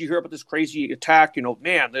 "Wow, did you hear about this crazy attack?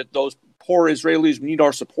 Man, those poor Israelis need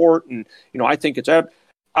our support." And, I think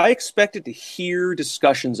I expected to hear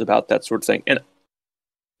discussions about that sort of thing. And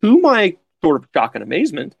to my sort of shock and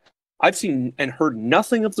amazement, I've seen and heard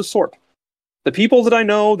nothing of the sort. The people that I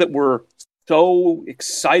know that were so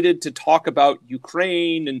excited to talk about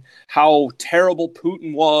Ukraine and how terrible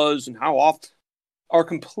Putin was and how often are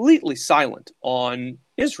completely silent on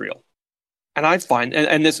Israel. And I find,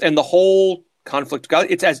 and the whole conflict,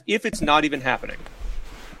 it's as if it's not even happening.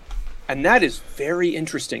 And that is very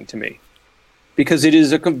interesting to me, because it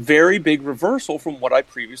is a very big reversal from what I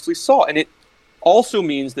previously saw. And it also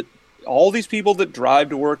means that all these people that drive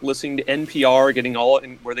to work listening to NPR, getting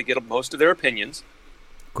where they get most of their opinions,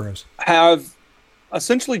 gross, have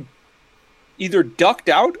essentially either ducked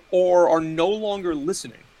out or are no longer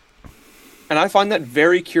listening. And I find that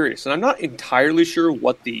very curious. And I'm not entirely sure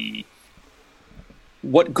what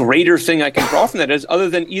greater thing I can draw from that is, other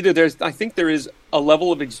than I think there is a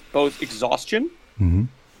level of both exhaustion,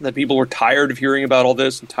 that people were tired of hearing about all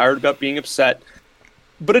this and tired about being upset.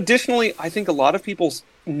 But additionally, I think a lot of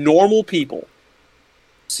normal people,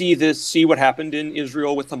 see what happened in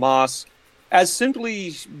Israel with Hamas as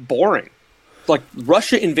simply boring. Like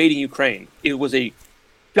Russia invading Ukraine, it was a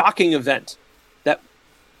shocking event that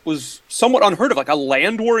was somewhat unheard of. Like a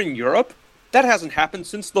land war in Europe, that hasn't happened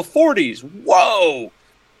since the 40s. Whoa!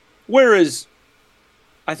 Whereas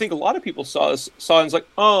I think a lot of people saw and was like,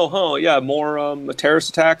 more terrorist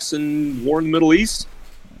attacks and war in the Middle East.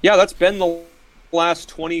 Yeah, that's been the last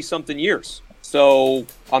 20-something years. So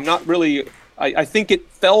I'm not really... I think it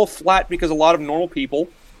fell flat because a lot of normal people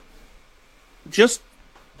just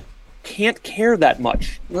can't care that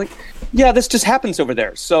much. Like, yeah, this just happens over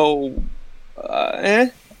there. So,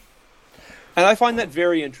 And I find that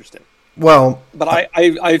very interesting. Well, but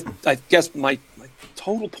I guess my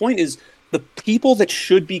total point is the people that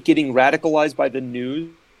should be getting radicalized by the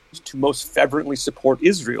news to most fervently support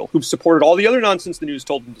Israel, who've supported all the other nonsense the news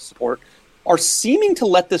told them to support, are seeming to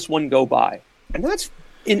let this one go by. And that's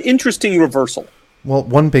an interesting reversal. Well,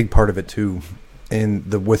 one big part of it, too, in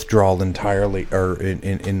the withdrawal entirely, or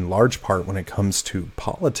in large part when it comes to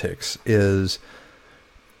politics, is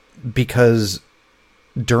because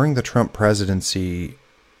during the Trump presidency,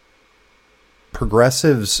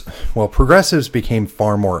 progressives became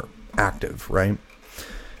far more active, right?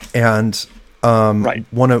 And right.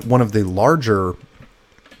 one of the larger,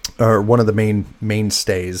 or one of the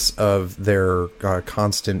mainstays of their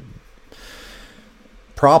constant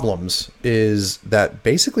problems is that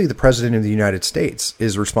basically the president of the United States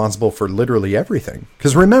is responsible for literally everything.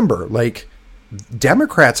 Because remember, like,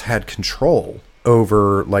 Democrats had control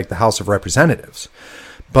over, like, the House of Representatives,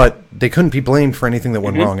 but they couldn't be blamed for anything that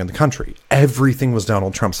went wrong in the country. Everything was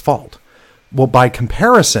Donald Trump's fault. Well, by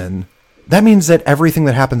comparison, that means that everything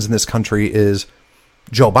that happens in this country is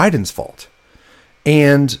Joe Biden's fault.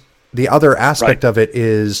 And the other aspect of it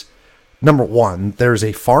is, number one, there's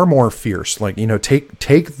a far more fierce, like,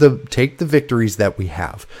 take the victories that we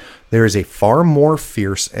have. There is a far more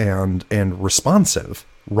fierce and responsive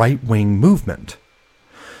right-wing movement.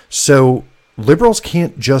 So liberals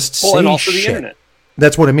can't just say and also shit. The internet.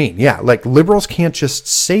 That's what I mean. Yeah, like liberals can't just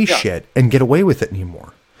say shit and get away with it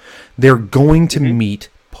anymore. They're going to meet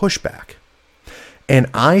pushback. And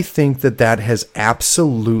I think that that has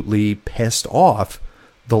absolutely pissed off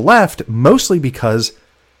the left, mostly because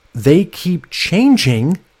they keep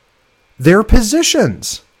changing their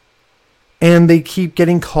positions and they keep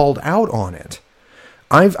getting called out on it.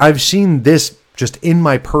 I've seen this just in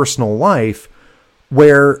my personal life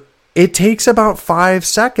where it takes about 5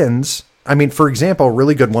 seconds. I mean, for example, a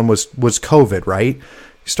really good one was COVID, right?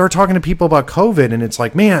 You start talking to people about COVID and it's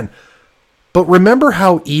like, man, but remember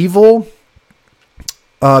how evil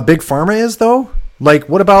Big Pharma is, though? Like,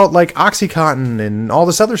 what about like OxyContin and all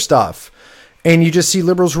this other stuff? And you just see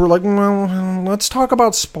liberals who are like, well, let's talk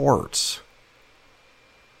about sports.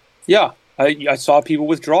 Yeah, I saw people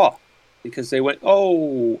withdraw because they went,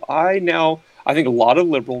 I think a lot of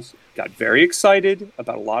liberals got very excited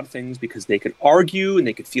about a lot of things because they could argue and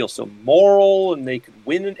they could feel so moral and they could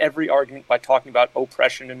win in every argument by talking about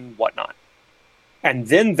oppression and whatnot. And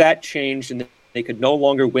then that changed and they could no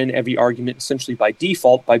longer win every argument essentially by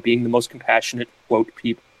default by being the most compassionate, quote,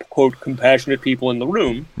 compassionate people in the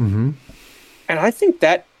room. Mm-hmm. And I think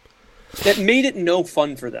that made it no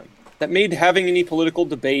fun for them. That made having any political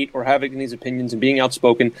debate or having these opinions and being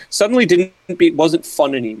outspoken suddenly wasn't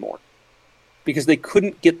fun anymore because they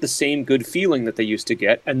couldn't get the same good feeling that they used to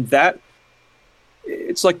get. And that,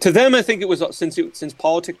 it's like, to them, I think it was, since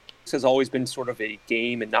politics has always been sort of a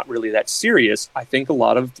game and not really that serious, I think a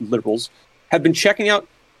lot of liberals have been checking out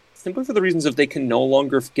simply for the reasons of they can no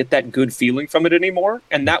longer get that good feeling from it anymore.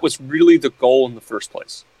 And that was really the goal in the first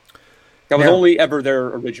place. That was only ever their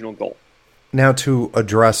original goal. Now, to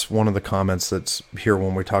address one of the comments that's here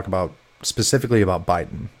when we talk about specifically about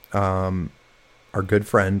Biden, our good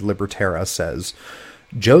friend Libertera says,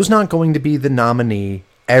 Joe's not going to be the nominee.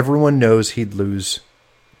 Everyone knows he'd lose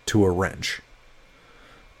to a wrench.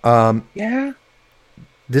 Yeah.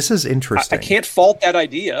 This is interesting. I can't fault that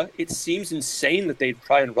idea. It seems insane that they'd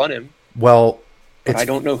try and run him. Well, but I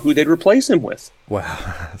don't know who they'd replace him with.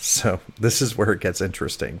 Well, so this is where it gets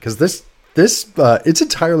interesting because this it's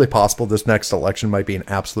entirely possible this next election might be an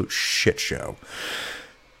absolute shit show.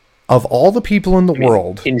 Of all the people in the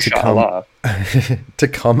world to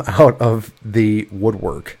come out of the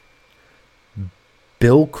woodwork,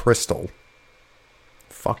 Bill Kristol,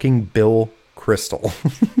 fucking Bill Kristol,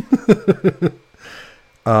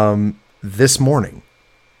 this morning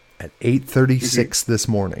at 8:36 this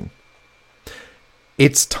morning,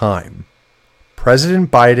 it's time. President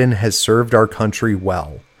Biden has served our country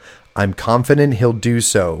well. I'm confident he'll do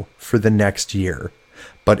so for the next year,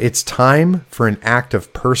 but it's time for an act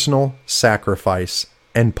of personal sacrifice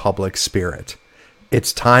and public spirit.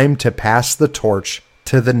 It's time to pass the torch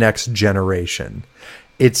to the next generation.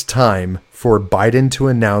 It's time for Biden to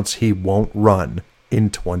announce he won't run in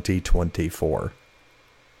 2024.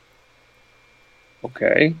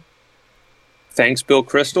 Okay. Thanks, Bill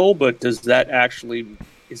Kristol, but is that actually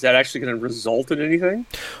going to result in anything?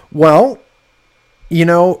 Well, you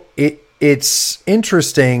know, it's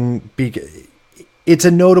interesting because it's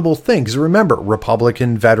a notable thing. Because remember,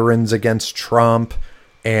 Republican veterans against Trump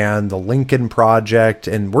and the Lincoln Project,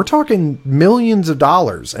 and we're talking millions of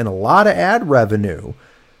dollars and a lot of ad revenue.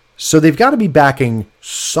 So they've got to be backing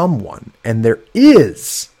someone. And there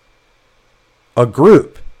is a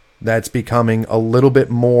group that's becoming a little bit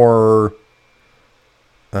more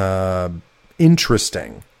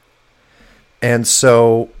interesting. And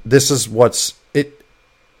so this is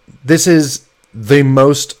this is the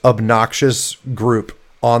most obnoxious group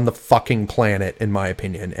on the fucking planet, in my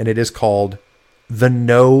opinion. And it is called the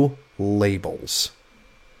No Labels.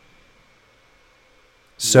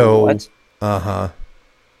 So, what?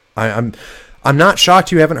 I'm not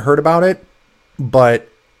shocked you haven't heard about it, but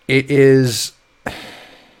it's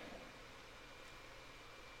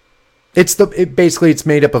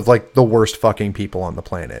made up of like the worst fucking people on the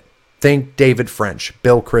planet. Think David French,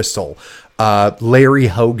 Bill Kristol, Larry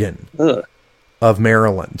Hogan of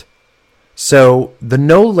Maryland. So the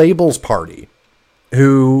No Labels Party,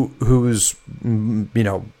 whose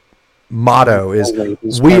motto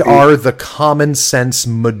is "We are the common sense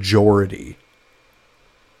majority."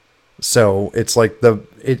 So it's like they're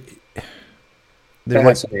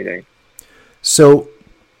fascinating. Like, so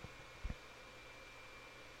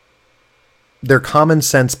their common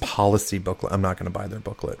sense policy booklet. I'm not going to buy their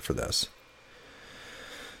booklet for this.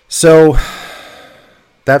 So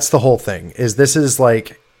that's the whole thing.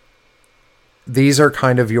 These are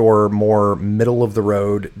kind of your more middle of the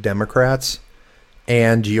road Democrats,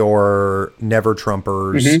 and your never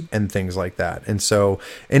Trumpers and things like that. And so,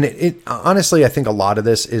 and it honestly, I think a lot of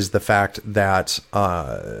this is the fact that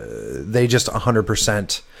they just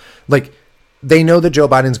 100%, like, they know that Joe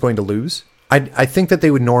Biden's going to lose. I think that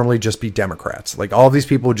they would normally just be Democrats. Like, all of these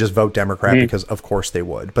people would just vote Democrat because of course they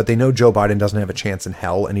would. But they know Joe Biden doesn't have a chance in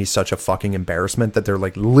hell, and he's such a fucking embarrassment that they're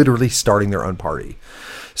like literally starting their own party.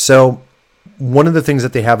 So one of the things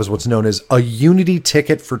that they have is what's known as a unity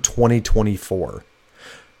ticket for 2024.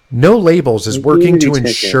 No Labels is working to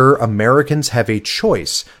ensure Americans have a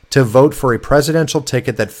choice to vote for a presidential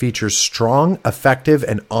ticket that features strong, effective,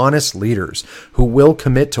 and honest leaders who will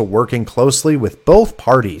commit to working closely with both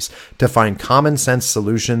parties to find common sense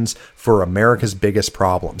solutions for America's biggest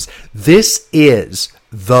problems. This is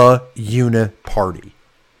the Uniparty.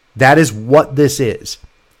 That is what this is.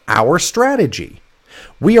 Our strategy.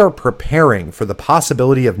 We are preparing for the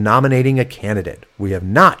possibility of nominating a candidate. We have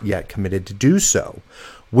not yet committed to do so.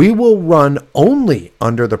 We will run only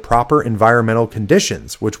under the proper environmental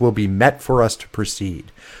conditions, which will be met for us to proceed.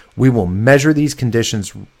 We will measure these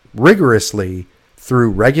conditions rigorously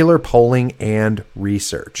through regular polling and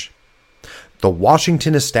research. The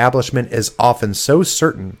Washington establishment is often so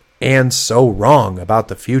certain and so wrong about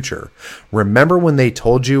the future. Remember when they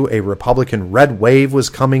told you a Republican red wave was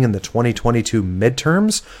coming in the 2022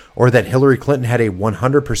 midterms, or that Hillary Clinton had a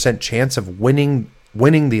 100% chance of winning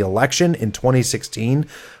the election in 2016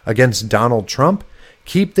 against Donald Trump?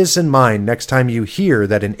 Keep this in mind next time you hear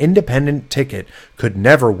that an independent ticket could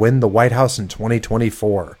never win the White House in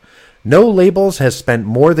 2024. No Labels has spent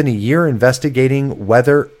more than a year investigating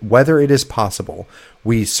whether it is possible.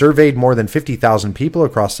 We surveyed more than 50,000 people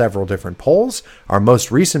across several different polls. Our most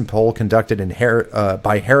recent poll, conducted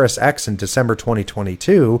by Harris X in December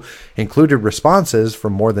 2022, included responses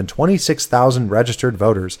from more than 26,000 registered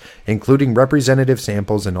voters, including representative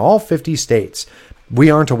samples in all 50 states. We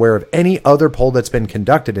aren't aware of any other poll that's been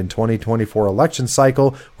conducted in 2024 election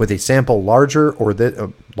cycle with a sample larger or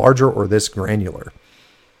this granular.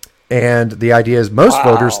 And the idea is most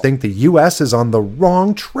voters think the U.S. is on the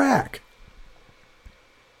wrong track.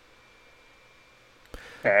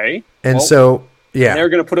 Okay. And so, yeah. They're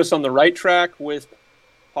going to put us on the right track with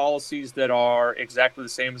policies that are exactly the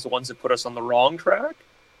same as the ones that put us on the wrong track?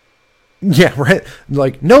 Yeah, right.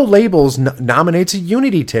 Like, No Labels nominates a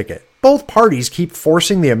unity ticket. Both parties keep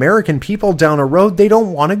forcing the American people down a road they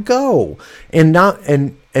don't want to go, and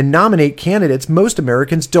nominate candidates most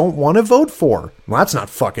Americans don't want to vote for. Well, that's not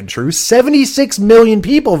fucking true. 76 million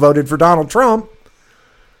people voted for Donald Trump.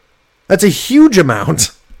 That's a huge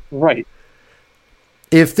amount. Right.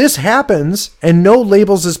 If this happens, and No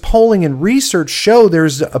Labels' polling and research show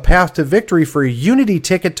there's a path to victory for a unity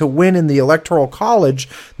ticket to win in the Electoral College,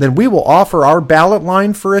 then we will offer our ballot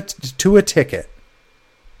line for it to a ticket.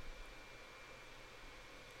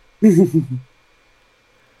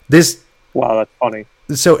 Wow, that's funny.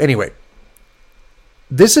 So anyway,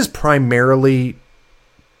 this is primarily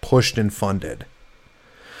pushed and funded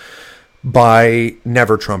by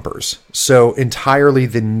Never Trumpers. So entirely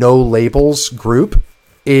the No Labels group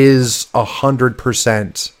is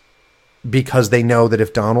 100% because they know that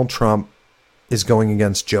if Donald Trump is going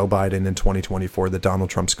against Joe Biden in 2024, that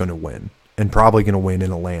Donald Trump's going to win, and probably going to win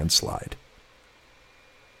in a landslide.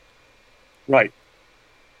 Right.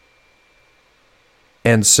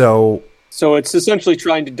 And so it's essentially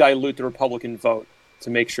trying to dilute the Republican vote to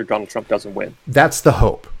make sure Donald Trump doesn't win. That's the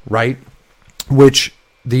hope, right? Which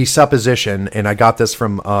the supposition, and I got this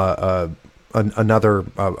from another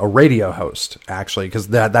radio host, actually, because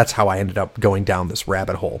that's how I ended up going down this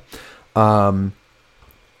rabbit hole. Crap,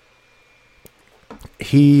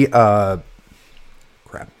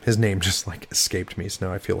 his name just like escaped me, so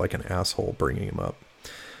now I feel like an asshole bringing him up.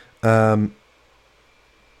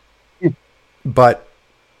 But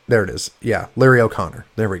there it is. Yeah, Larry O'Connor.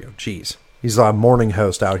 There we go. Jeez. He's a morning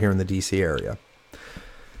host out here in the DC area.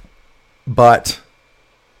 But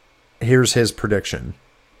here's his prediction.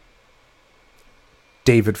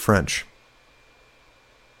 David French.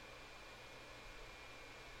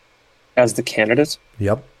 As the candidate?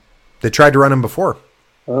 Yep. They tried to run him before.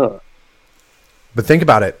 But think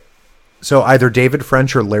about it. So either David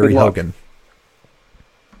French or Larry Hogan.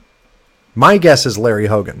 My guess is Larry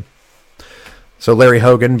Hogan. So Larry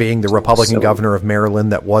Hogan being the Republican governor of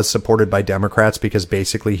Maryland that was supported by Democrats because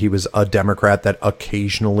basically he was a Democrat that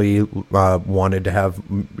occasionally wanted to have,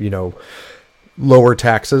 lower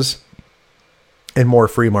taxes and more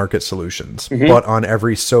free market solutions. Mm-hmm. But on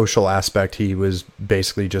every social aspect, he was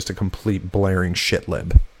basically just a complete blaring shit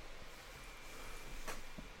lib.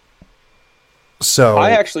 So I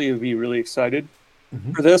actually would be really excited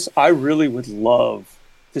for this. I really would love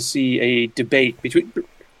to see a debate between,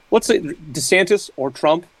 let's say, DeSantis or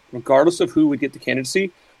Trump, regardless of who would get the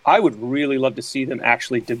candidacy. I would really love to see them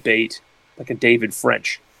actually debate like a David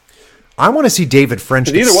French. I want to see David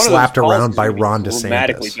French get slapped around by Ron DeSantis.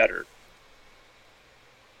 Dramatically better.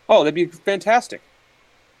 Oh, that'd be fantastic.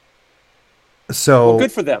 So well,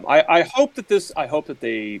 good for them. I hope that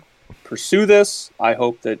they pursue this. I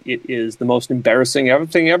hope that it is the most embarrassing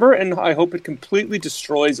thing ever, and I hope it completely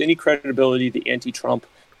destroys any credibility the anti-Trump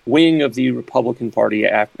wing of the Republican Party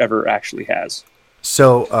ever actually has.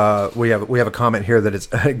 So we have a comment here that it's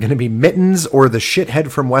going to be Mittens or the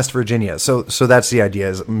shithead from West Virginia. So that's the idea,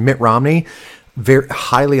 is Mitt Romney. Very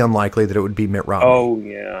highly unlikely that it would be Mitt Romney. Oh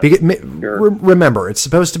yeah. Remember, it's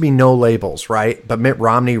supposed to be no labels, right? But Mitt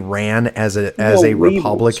Romney ran as a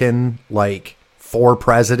Republican, like, for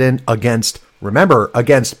president against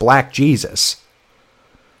Black Jesus.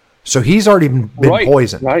 So he's already been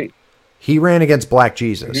poisoned. Right. He ran against Black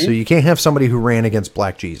Jesus. Mm-hmm. So you can't have somebody who ran against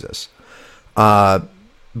Black Jesus. But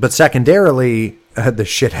secondarily, the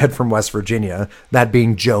shithead from West Virginia, that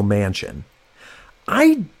being Joe Manchin.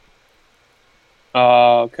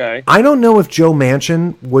 Okay. I don't know if Joe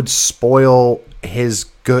Manchin would spoil his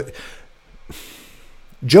good.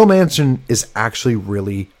 Joe Manchin is actually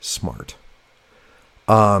really smart.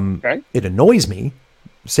 Okay. It annoys me.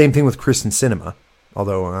 Same thing with Kristen Sinema,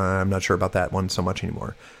 although I'm not sure about that one so much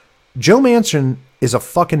anymore. Joe Manchin is a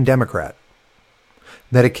fucking Democrat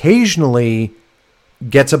that occasionally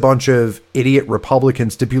gets a bunch of idiot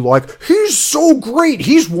Republicans to be like, he's so great,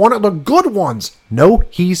 he's one of the good ones. No,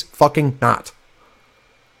 he's fucking not.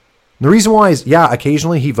 The reason why is,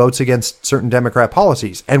 occasionally he votes against certain Democrat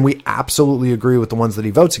policies, and we absolutely agree with the ones that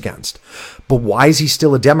he votes against. But why is he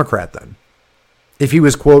still a Democrat then? If he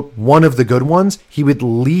was, quote, one of the good ones, he would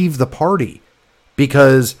leave the party,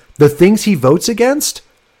 because the things he votes against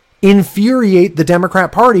infuriate the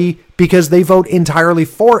Democrat Party because they vote entirely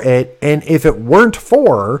for it, and if it weren't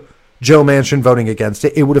for Joe Manchin voting against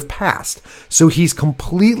it, it would have passed. So he's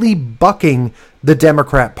completely bucking the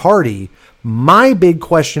Democrat Party. My big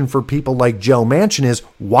question for people like Joe Manchin is,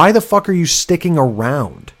 why the fuck are you sticking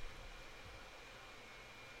around?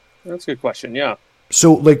 That's a good question, yeah.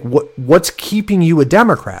 So, like, what's keeping you a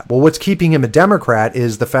Democrat? Well, what's keeping him a Democrat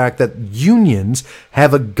is the fact that unions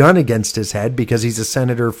have a gun against his head because he's a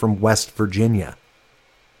senator from West Virginia.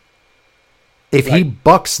 If he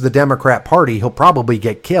bucks the Democrat Party, he'll probably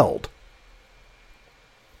get killed.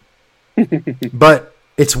 But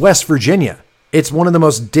it's West Virginia. It's one of the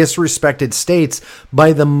most disrespected states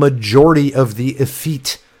by the majority of the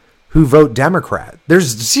effete who vote Democrat. There's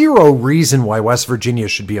zero reason why West Virginia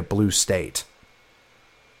should be a blue state.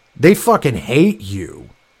 They fucking hate you.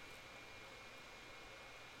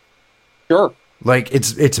 Sure. Like,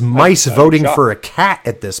 it's mice voting for a cat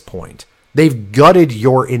at this point. They've gutted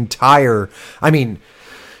your entire... I mean,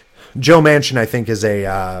 Joe Manchin, I think, is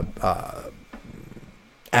a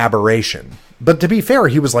aberration. But to be fair,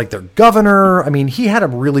 he was like their governor. I mean, he had a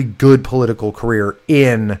really good political career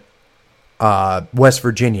in West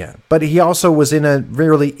Virginia. But he also was in a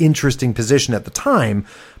really interesting position at the time.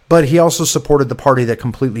 But he also supported the party that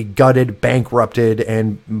completely gutted, bankrupted,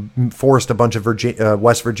 and forced a bunch of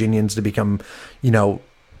West Virginians to become,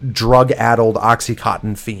 drug-addled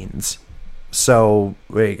Oxycontin fiends. So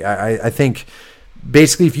I think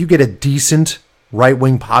basically if you get a decent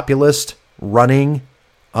right-wing populist running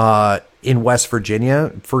in West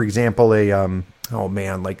Virginia, for example, like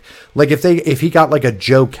if he got like a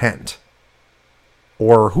Joe Kent,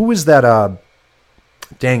 or who is that?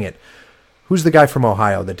 Dang it. Who's the guy from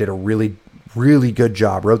Ohio that did a really, really good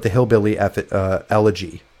job, wrote the Hillbilly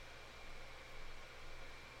Elegy?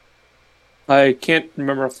 I can't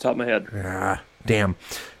remember off the top of my head. Damn.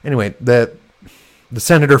 Anyway, the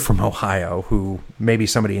senator from Ohio, who maybe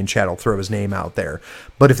somebody in chat will throw his name out there.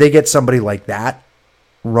 But if they get somebody like that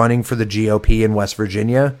running for the GOP in West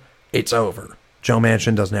Virginia, it's over. Joe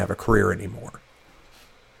Manchin doesn't have a career anymore.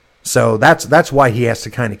 So that's why he has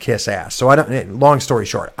to kind of kiss ass. So long story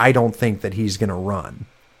short, I don't think that he's going to run.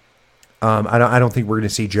 I don't think we're going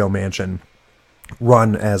to see Joe Manchin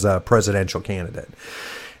run as a presidential candidate.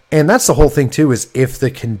 And that's the whole thing too, is if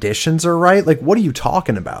the conditions are right, like, what are you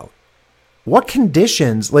talking about? What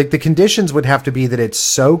conditions? Like, the conditions would have to be that it's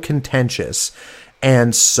so contentious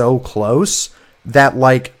and so close that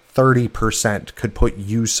like 30% could put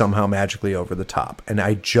you somehow magically over the top. And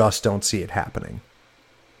I just don't see it happening.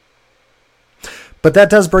 But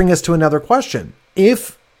that does bring us to another question.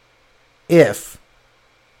 If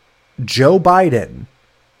Joe Biden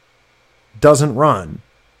doesn't run,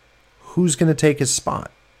 who's going to take his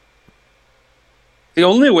spot? The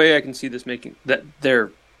only way I can see this making that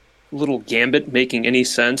they're little gambit making any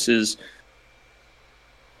sense is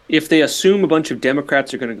if they assume a bunch of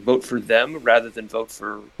Democrats are going to vote for them rather than vote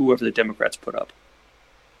for whoever the Democrats put up.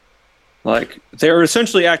 Like, they're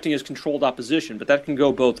essentially acting as controlled opposition, but that can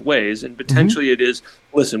go both ways. And potentially it is,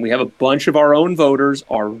 listen, we have a bunch of our own voters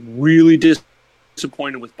are really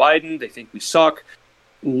disappointed with Biden. They think we suck.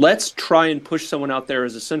 Let's try and push someone out there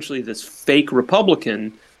as essentially this fake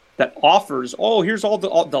Republican that offers, here's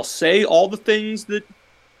they'll say all the things that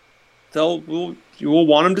you will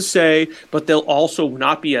want them to say, but they'll also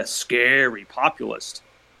not be a scary populist.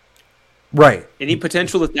 Right. Any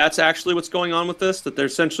potential that that's actually what's going on with this, that they're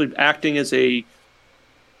essentially acting as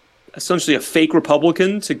essentially a fake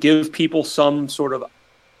Republican to give people some sort of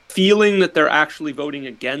feeling that they're actually voting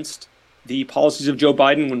against the policies of Joe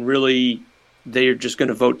Biden when really they're just going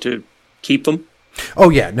to vote to keep them? Oh,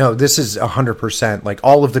 yeah. No, this is 100%. Like,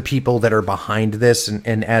 all of the people that are behind this,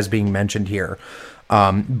 and as being mentioned here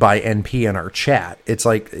by NP in our chat, it's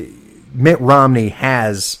like Mitt Romney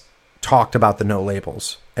has talked about the no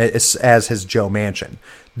labels, as has Joe Manchin.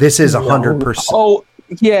 This is 100%. Oh,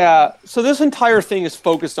 yeah. So this entire thing is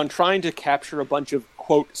focused on trying to capture a bunch of,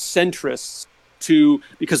 quote, centrists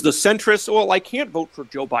because the centrists, well, I can't vote for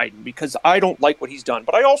Joe Biden because I don't like what he's done,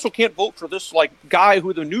 but I also can't vote for this guy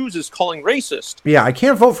who the news is calling racist. Yeah, I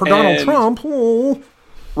can't vote for Donald Trump. Oh.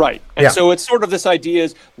 Right. And so it's sort of this idea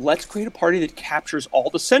is, let's create a party that captures all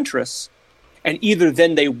the centrists, and either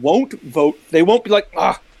then they won't vote, they won't be like,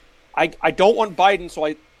 I don't want Biden,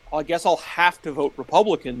 so I guess I'll have to vote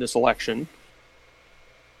Republican this election.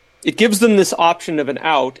 It gives them this option of an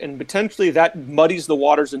out, and potentially that muddies the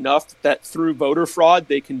waters enough that through voter fraud,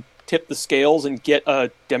 they can tip the scales and get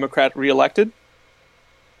a Democrat reelected.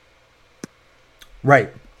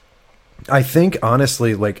 Right. I think,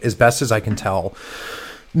 honestly, like, as best as I can tell,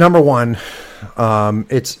 number one,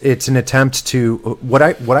 it's an attempt to what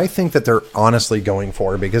I think that they're honestly going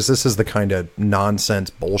for, because this is the kind of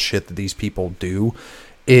nonsense bullshit that these people do,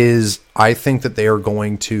 is I think that they are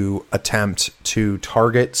going to attempt to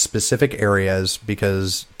target specific areas,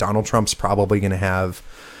 because Donald Trump's probably going to have,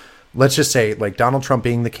 let's just say, like, Donald Trump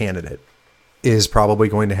being the candidate is probably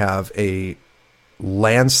going to have a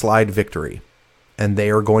landslide victory, and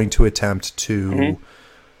they are going to attempt to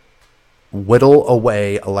whittle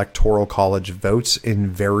away electoral college votes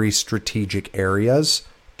in very strategic areas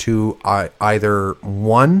to either,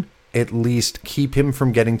 one, at least keep him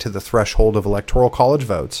from getting to the threshold of electoral college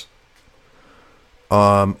votes,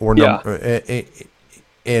 number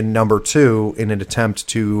two, in an attempt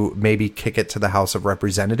to maybe kick it to the House of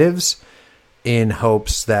Representatives in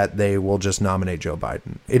hopes that they will just nominate Joe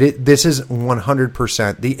Biden. This is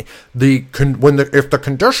 100% if the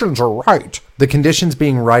conditions are right. The conditions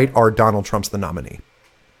being right are Donald Trump's the nominee.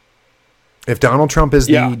 If Donald Trump is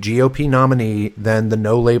the GOP nominee, then the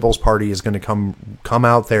No Labels Party is going to come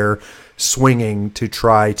out there swinging to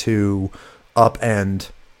try to upend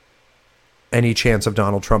any chance of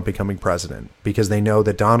Donald Trump becoming president, because they know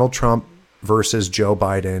that Donald Trump versus Joe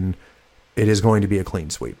Biden, it is going to be a clean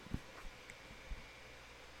sweep.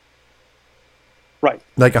 Right.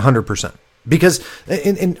 Like 100%. Because,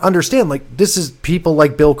 and understand, like, this is people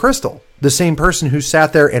like Bill Kristol, the same person who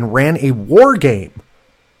sat there and ran a war game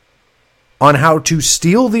on how to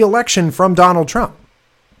steal the election from Donald Trump.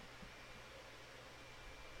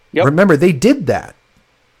 Yep. Remember, they did that.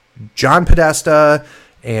 John Podesta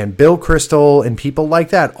and Bill Kristol and people like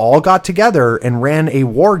that all got together and ran a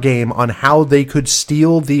war game on how they could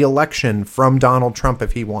steal the election from Donald Trump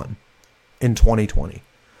if he won in 2020.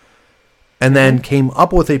 And then came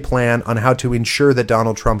up with a plan on how to ensure that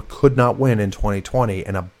Donald Trump could not win in 2020.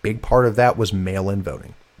 And a big part of that was mail-in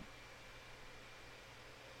voting.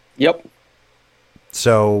 Yep.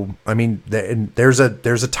 So, I mean, there's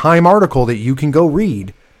a Time article that you can go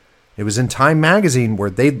read. It was in Time magazine where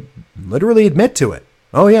they literally admit to it.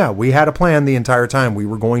 Oh, yeah, we had a plan the entire time. We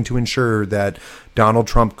were going to ensure that Donald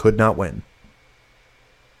Trump could not win.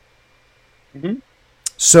 Mm-hmm.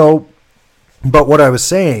 So, but what I was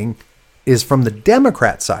saying is, from the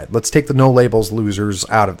Democrat side, let's take the no labels losers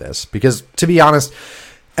out of this, because, to be honest,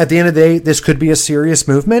 at the end of the day, this could be a serious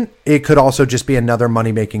movement. It could also just be another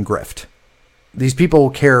money-making grift. These people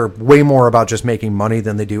care way more about just making money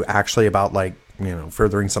than they do actually about, like, you know,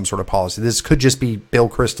 furthering some sort of policy. This could just be Bill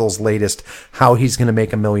Kristol's latest, how he's going to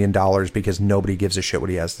make $1 million because nobody gives a shit what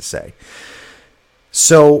he has to say.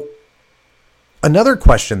 So another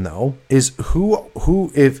question, though, is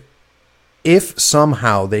who if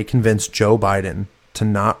somehow they convince Joe Biden to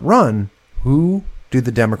not run, who do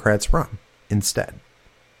the Democrats run instead?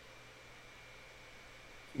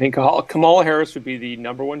 I think Kamala Harris would be the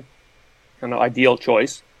number one kind of ideal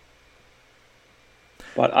choice.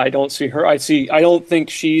 But I don't see her. I don't think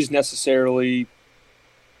she's necessarily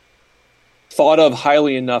thought of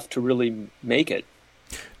highly enough to really make it.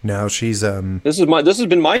 No, she's This has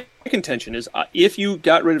been my contention is if you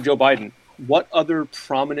got rid of Joe Biden, what other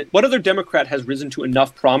Democrat has risen to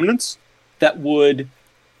enough prominence that would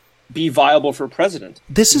be viable for president?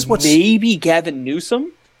 This is what's maybe Gavin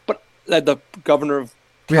Newsom, but the governor of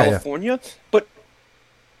California. Yeah. But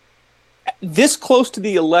this close to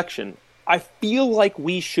the election, I feel like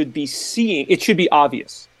we should be seeing. It should be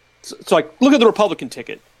obvious. So like, look at the Republican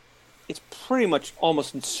ticket. It's pretty much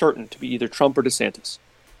almost certain to be either Trump or DeSantis.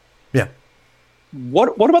 Yeah.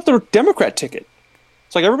 What about the Democrat ticket?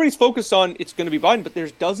 It's like everybody's focused on it's going to be Biden, but there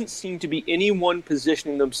doesn't seem to be anyone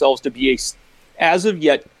positioning themselves to be as of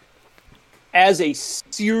yet, as a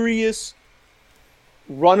serious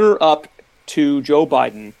runner-up to Joe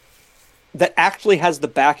Biden that actually has the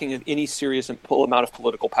backing of any serious amount of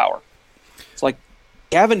political power. It's like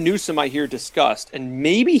Gavin Newsom I hear discussed, and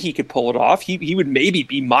maybe he could pull it off. He would maybe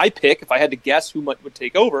be my pick if I had to guess who would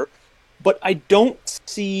take over. But I don't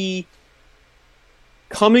see,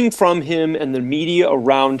 coming from him and the media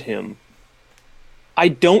around him, I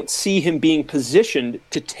don't see him being positioned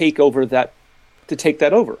to take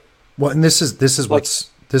that over. Well, and this is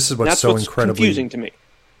what's so incredibly confusing to me.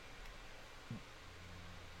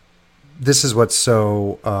 This is what's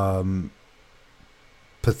so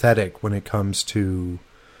pathetic when it comes to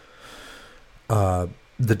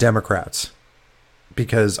the Democrats,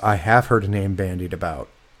 because I have heard a name bandied about,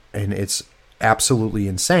 and it's absolutely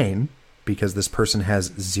insane because this person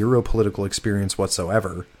has zero political experience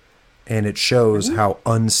whatsoever, and it shows how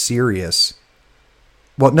unserious.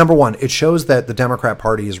 Well, number one, it shows that the Democrat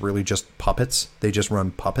Party is really just puppets. They just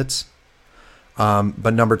run puppets.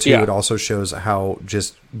 But number two, it also shows how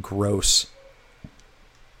just gross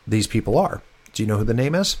these people are. Do you know who the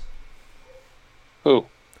name is? Who?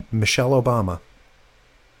 Michelle Obama.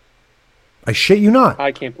 I shit you not.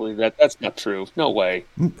 I can't believe that. That's not true. No way.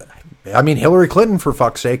 I mean, Hillary Clinton, for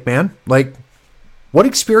fuck's sake, man. Like, what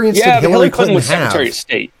experience did Hillary Clinton was have? Secretary of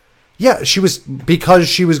State. Yeah, because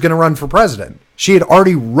she was going to run for president. She had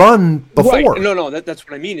already run before. Right. No, that's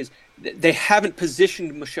what I mean is they haven't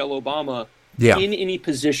positioned Michelle Obama in any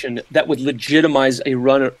position that would legitimize a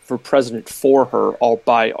run for president for her all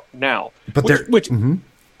by now. But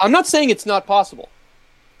I'm not saying it's not possible.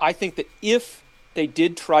 I think that if they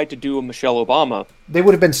did try to do a Michelle Obama, they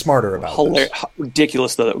would have been smarter about this.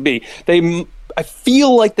 Ridiculous though that would be. I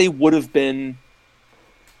feel like they would have been.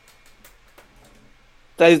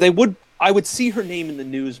 I would see her name in the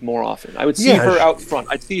news more often. I would see her out front.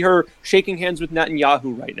 I'd see her shaking hands with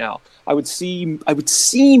Netanyahu right now. I would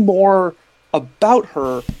see more about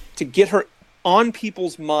her to get her on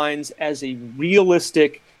people's minds as a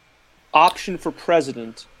realistic option for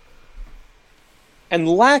president. And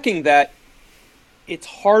lacking that, it's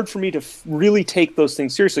hard for me to really take those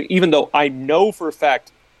things seriously, even though I know for a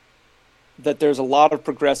fact that there's a lot of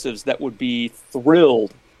progressives that would be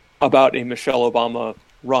thrilled about a Michelle Obama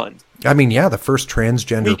run. I mean, the first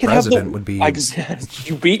transgender president would be...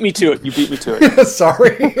 You beat me to it.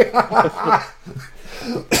 Sorry.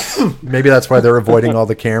 Maybe that's why they're avoiding all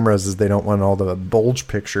the cameras, is they don't want all the bulge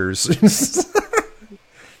pictures.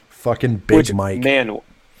 Fucking big Mike. Man,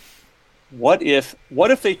 what if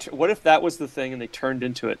that was the thing and they turned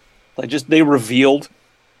into it? Like they revealed.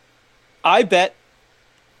 I bet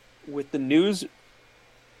with the news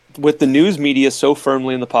media so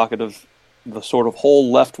firmly in the pocket of the sort of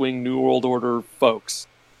whole left-wing New World Order folks,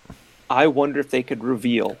 I wonder if they could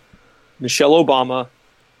reveal Michelle Obama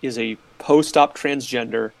is a post-op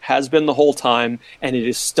transgender, has been the whole time, and it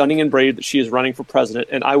is stunning and brave that she is running for president.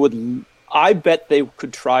 And I bet they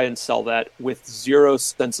could try and sell that with zero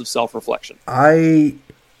sense of self-reflection. I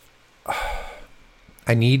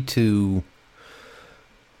need to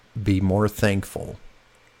be more thankful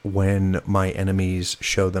when my enemies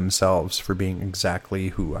show themselves for being exactly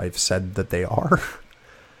who I've said that they are.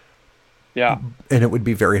 Yeah. And it would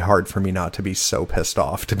be very hard for me not to be so pissed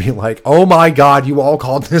off, to be like, oh my God, you all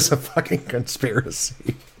called this a fucking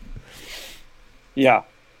conspiracy. Yeah.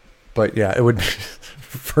 But yeah, it would be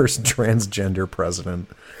first transgender president.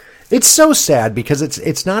 It's so sad because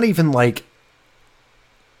it's not even like,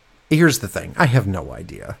 here's the thing. I have no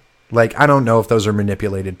idea. Like, I don't know if those are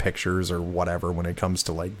manipulated pictures or whatever when it comes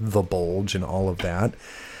to like the bulge and all of that.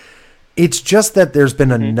 It's just that there's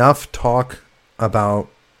been enough talk about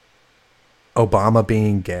Obama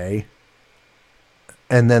being gay,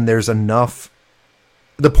 and then there's enough.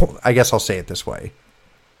 I guess I'll say it this way.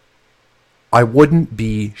 I wouldn't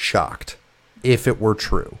be shocked if it were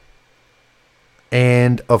true.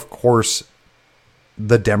 And of course,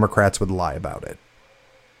 the Democrats would lie about it.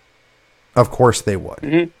 Of course they would.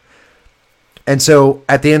 Mm-hmm. And so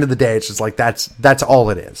at the end of the day, it's just like, that's all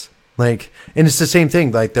it is. Like, and it's the same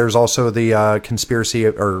thing. Like, there's also the conspiracy,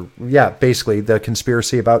 basically the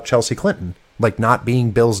conspiracy about Chelsea Clinton, like not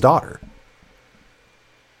being Bill's daughter.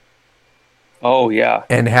 Oh yeah,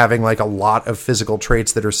 and having like a lot of physical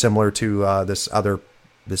traits that are similar to this other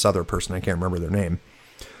person. I can't remember their name,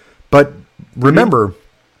 but remember,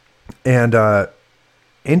 and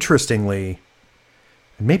interestingly,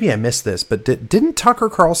 maybe I missed this, but didn't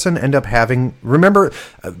Tucker Carlson end up having? Remember,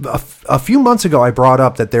 a few months ago, I brought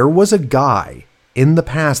up that there was a guy in the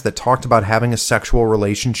past that talked about having a sexual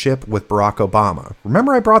relationship with Barack Obama.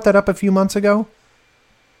 Remember, I brought that up a few months ago.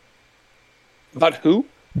 About who?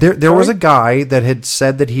 There was a guy that had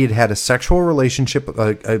said that he had had a sexual relationship,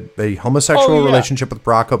 a homosexual relationship with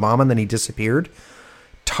Barack Obama, and then he disappeared.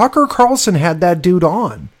 Tucker Carlson had that dude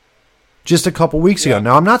on just a couple weeks ago.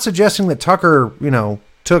 Now, I'm not suggesting that Tucker,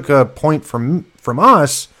 took a point from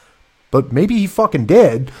us, but maybe he fucking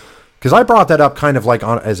did. Because I brought that up kind of like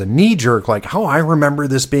as a knee jerk, like, I remember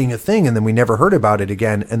this being a thing, and then we never heard about it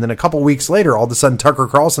again. And then a couple weeks later, all of a sudden, Tucker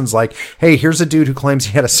Carlson's like, hey, here's a dude who claims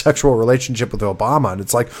he had a sexual relationship with Obama. And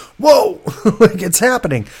it's like, whoa, like it's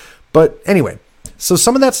happening. But anyway, so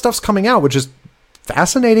some of that stuff's coming out, which is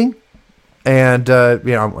fascinating. And, I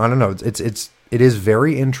don't know, it is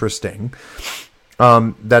very interesting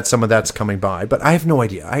that some of that's coming by, but I have no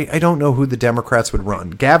idea. I don't know who the Democrats would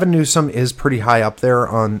run. Gavin Newsom is pretty high up there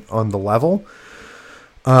on the level.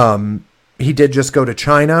 He did just go to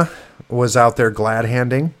China, was out there glad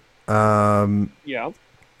handing. Yeah.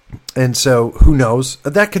 And so who knows?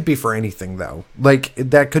 That could be for anything though. Like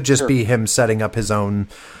that could just be him setting up his own,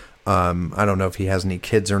 I don't know if he has any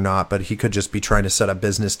kids or not, but he could just be trying to set up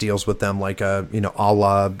business deals with them, like a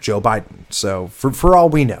la Joe Biden. So for all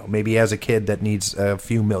we know, maybe he has a kid that needs a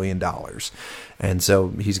few $1 million, and so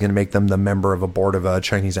he's going to make them the member of a board of a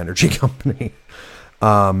Chinese energy company.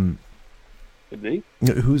 Could be.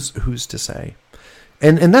 Who's to say?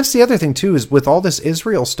 And that's the other thing too, is with all this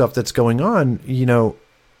Israel stuff that's going on,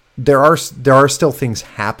 there are still things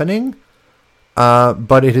happening.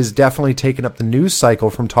 But it has definitely taken up the news cycle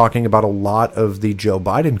from talking about a lot of the Joe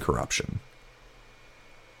Biden corruption.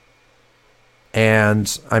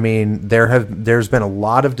 And I mean, there's been a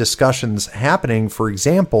lot of discussions happening. For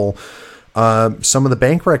example, some of the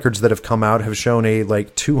bank records that have come out have shown a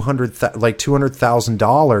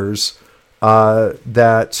 $200,000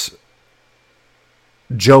 that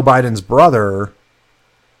Joe Biden's brother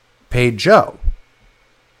paid Joe.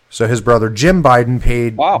 So his brother Jim Biden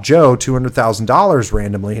paid Joe $200,000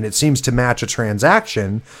 randomly, and it seems to match a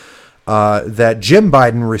transaction that Jim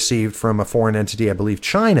Biden received from a foreign entity, I believe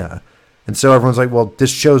China. And so everyone's like, well,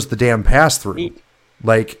 this shows the damn pass-through.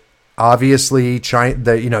 Like, obviously,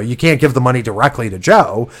 China, you can't give the money directly to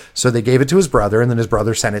Joe, so they gave it to his brother, and then his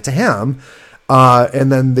brother sent it to him.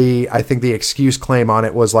 And then I think the excuse claim on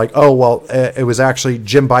it was like, oh, well, it was actually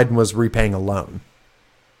Jim Biden was repaying a loan.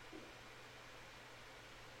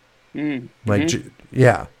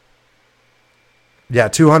 Yeah,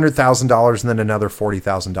 $200,000 and then another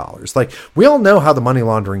 $40,000. Like, we all know how the money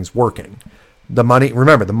laundering's working. The money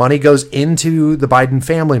goes into the Biden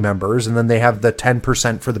family members, and then they have the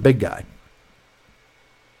 10% for the big guy.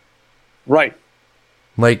 Right.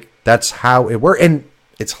 Like, that's how it works. And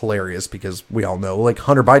it's hilarious because we all know, like,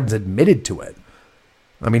 Hunter Biden's admitted to it.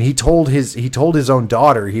 I mean, he told his own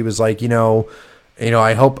daughter, he was like, I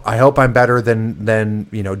hope I'm better than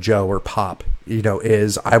Joe or Pop,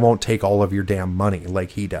 is I won't take all of your damn money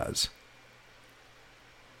like he does.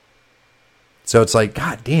 So it's like,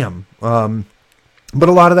 God damn. But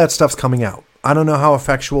a lot of that stuff's coming out. I don't know how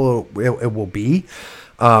effectual it will be.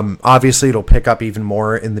 Obviously it'll pick up even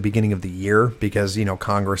more in the beginning of the year because,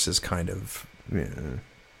 Congress is kind of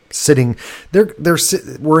sitting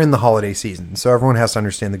we're in the holiday season, so everyone has to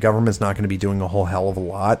understand the government's not going to be doing a whole hell of a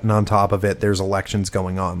lot, and on top of it there's elections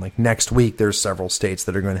going on. Like next week there's several states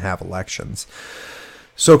that are going to have elections,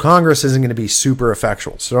 so Congress isn't going to be super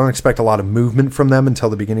effectual, so don't expect a lot of movement from them until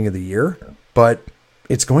the beginning of the year. But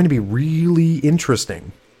it's going to be really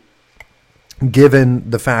interesting given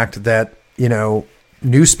the fact that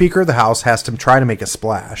new Speaker of the House has to try to make a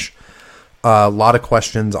splash. A lot of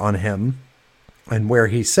questions on him and where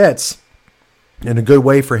he sits, and a good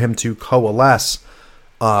way for him to coalesce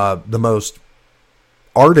the most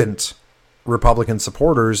ardent Republican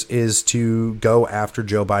supporters is to go after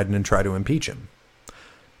Joe Biden and try to impeach him.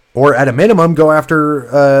 Or at a minimum, go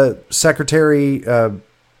after Secretary, the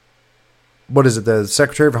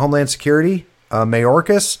Secretary of Homeland Security,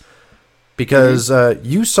 Mayorkas, because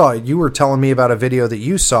you were telling me about a video that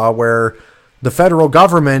you saw where the federal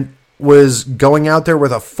government was going out there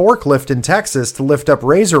with a forklift in Texas to lift up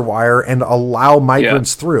razor wire and allow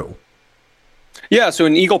migrants through. Yeah, so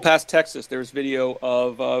in Eagle Pass, Texas, there's video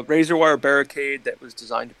of a razor wire barricade that was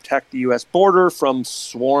designed to protect the U.S. border from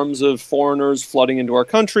swarms of foreigners flooding into our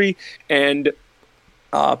country, and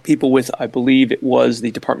people with, I believe it was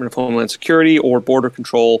the Department of Homeland Security or Border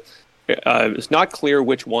Control. It's not clear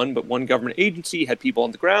which one, but one government agency had people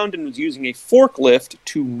on the ground and was using a forklift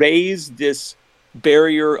to raise this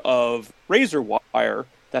barrier of razor wire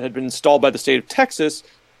that had been installed by the state of Texas,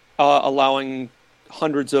 allowing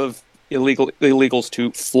hundreds of illegals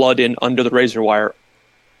to flood in under the razor wire.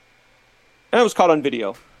 And it was caught on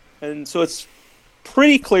video. And so it's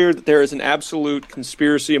pretty clear that there is an absolute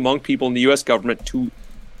conspiracy among people in the U.S. government to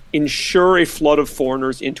ensure a flood of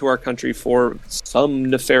foreigners into our country for some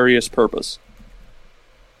nefarious purpose.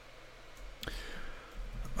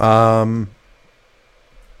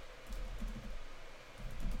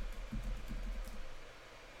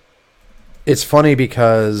 It's funny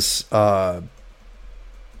because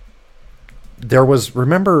there was,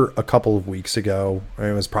 remember a couple of weeks ago,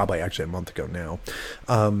 it was probably actually a month ago now,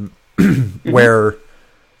 where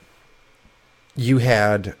you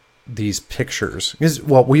had these pictures.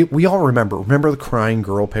 Well, we all remember the crying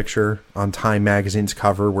girl picture on Time Magazine's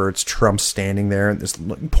cover where it's Trump standing there and this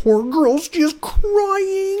poor girl's just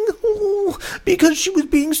crying because she was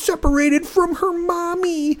being separated from her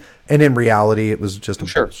mommy. And in reality, it was just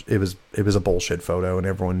it was a bullshit photo, and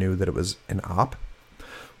everyone knew that it was an op.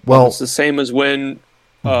 Well, it's the same as when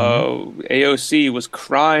AOC was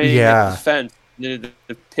crying at the fence. The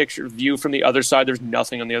picture view from the other side, there's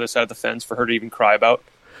nothing on the other side of the fence for her to even cry about.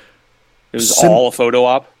 It was all a photo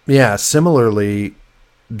op. Yeah, similarly,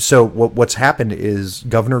 so what's happened is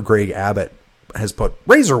Governor Greg Abbott has put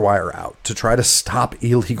razor wire out to try to stop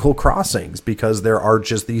illegal crossings because there are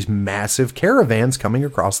just these massive caravans coming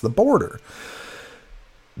across the border.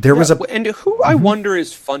 And who, I wonder,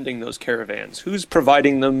 is funding those caravans? Who's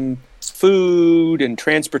providing them food and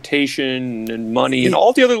transportation and money and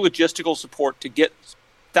all the other logistical support to get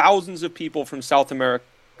thousands of people from South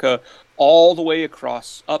America all the way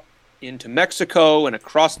across, up into Mexico and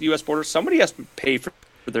across the U.S. border? Somebody has to pay for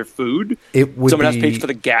their food. Someone has to pay for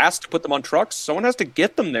the gas to put them on trucks. Someone has to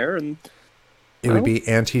get them there. And it would be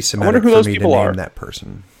anti-Semitic for me to name that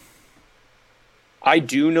person. I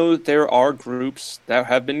do know that there are groups that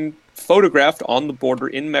have been photographed on the border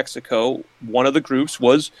in Mexico. One of the groups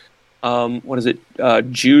was,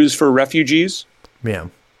 Jews for Refugees? Yeah.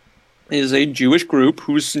 It is a Jewish group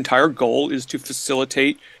whose entire goal is to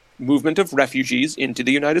facilitate movement of refugees into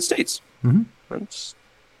the United States. Mm-hmm.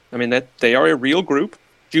 That they are a real group.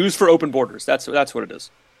 Jews for Open Borders. That's what it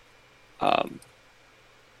is. I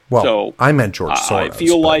meant George Soros. I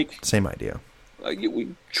feel like same idea.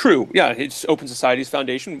 True. Yeah, it's Open Societies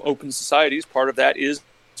Foundation. Open Societies, part of that is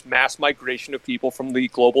mass migration of people from the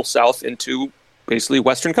global south into basically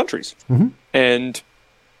Western countries. Mm-hmm. And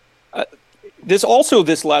this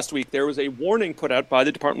last week, there was a warning put out by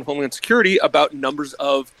the Department of Homeland Security about numbers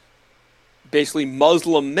of basically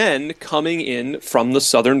Muslim men coming in from the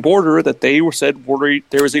southern border that they said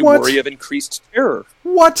there was a worry of increased terror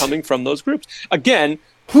coming from those groups. Again,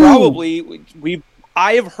 probably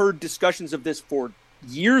I have heard discussions of this for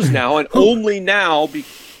years now, and only now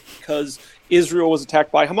because Israel was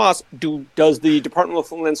attacked by Hamas does the Department of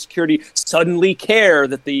Homeland Security suddenly care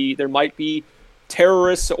that there might be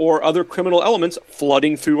terrorists or other criminal elements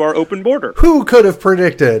flooding through our open border. Who could have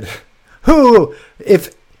predicted?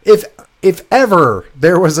 If ever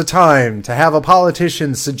there was a time to have a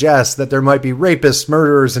politician suggest that there might be rapists,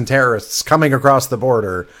 murderers, and terrorists coming across the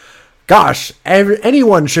border, gosh,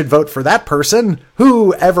 anyone should vote for that person.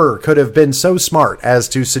 Who ever could have been so smart as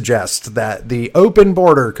to suggest that the open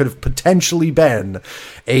border could have potentially been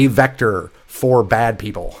a vector for bad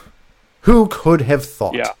people? Who could have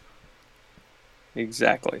thought? Yeah.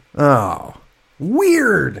 Exactly. Oh,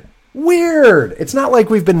 weird. It's not like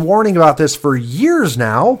we've been warning about this for years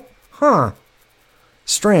now. Huh.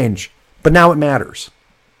 Strange. But now it matters.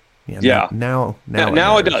 Yeah. Now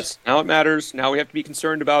it does. Now it matters. Now we have to be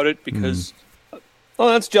concerned about it because,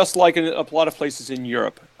 that's just like a lot of places in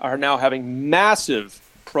Europe are now having massive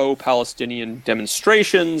pro-Palestinian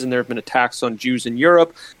demonstrations, and there have been attacks on Jews in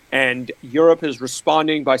Europe. And Europe is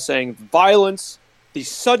responding by saying violence, the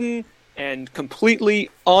sudden and completely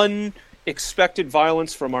unexpected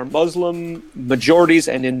violence from our Muslim majorities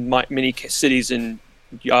and in many cities in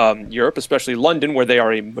Europe, especially London, where they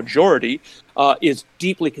are a majority, is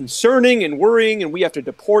deeply concerning and worrying, and we have to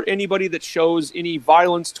deport anybody that shows any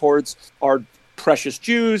violence towards our precious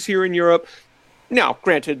Jews here in Europe. Now,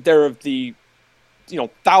 granted, they're of the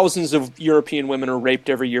thousands of European women are raped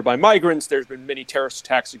every year by migrants. There's been many terrorist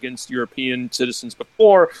attacks against European citizens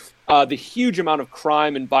before. The huge amount of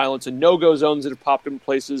crime and violence and no-go zones that have popped in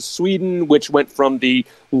places. Sweden, which went from the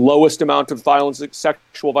lowest amount of violence,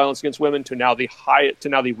 sexual violence against women, to now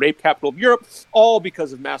the rape capital of Europe, all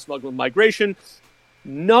because of mass Muslim migration.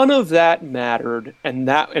 None of that mattered,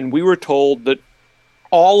 and we were told that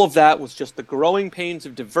all of that was just the growing pains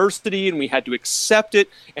of diversity, and we had to accept it,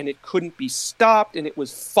 and it couldn't be stopped, and it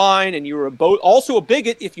was fine, and you were also a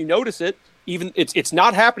bigot if you notice it. Even it's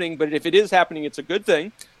not happening, but if it is happening, it's a good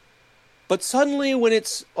thing. But suddenly when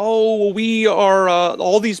it's, we are,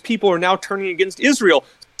 all these people are now turning against Israel,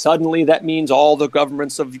 suddenly that means all the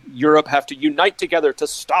governments of Europe have to unite together to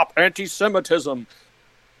stop anti-Semitism,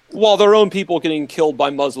 while their own people getting killed by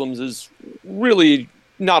Muslims is really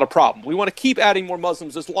not a problem. We want to keep adding more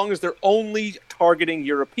Muslims as long as they're only targeting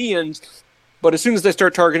Europeans. But as soon as they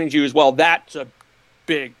start targeting Jews, well, that's a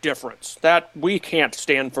big difference. That we can't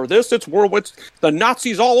stand for this. It's the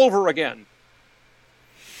Nazis all over again.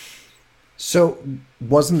 So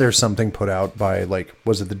wasn't there something put out by,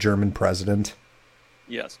 was it the German president?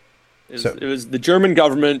 Yes. It was the German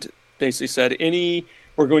government basically said any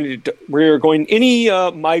migrant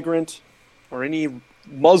or any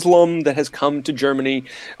Muslim that has come to Germany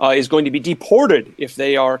is going to be deported if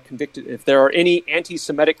they are convicted. If there are any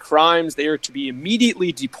anti-Semitic crimes, they are to be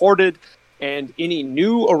immediately deported. And any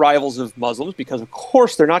new arrivals of Muslims, because of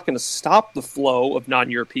course they're not going to stop the flow of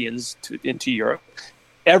non-Europeans into Europe.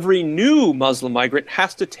 Every new Muslim migrant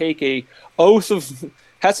has to take I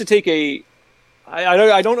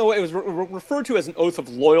don't know, it was referred to as an oath of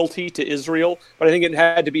loyalty to Israel, but I think it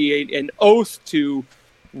had to be an oath to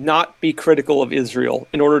not be critical of Israel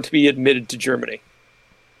in order to be admitted to Germany.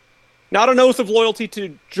 Not an oath of loyalty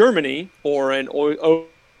to Germany or an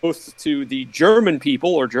oath to the German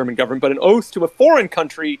people or German government, but an oath to a foreign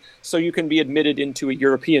country so you can be admitted into a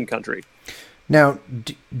European country. Now,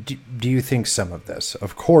 do you think some of this,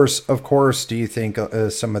 of course, do you think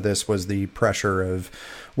some of this was the pressure of,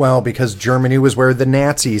 because Germany was where the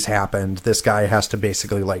Nazis happened, this guy has to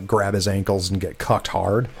basically grab his ankles and get cucked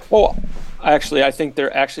hard? Well, actually, I think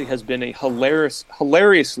there actually has been a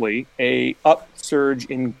hilariously a upsurge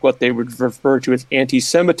in what they would refer to as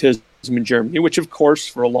anti-Semitism in Germany, which of course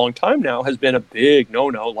for a long time now has been a big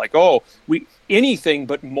no-no, anything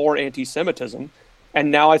but more anti-Semitism. And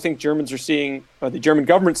now I think Germans are seeing, the German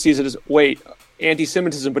government sees it as,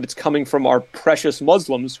 anti-Semitism, but it's coming from our precious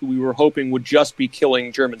Muslims who we were hoping would just be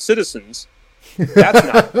killing German citizens.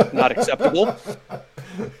 That's not acceptable.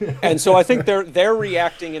 And so I think they're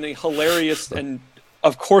reacting in a hilarious and,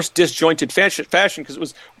 of course, disjointed fashion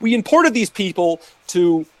because we imported these people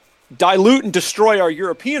to dilute and destroy our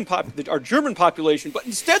our German population, but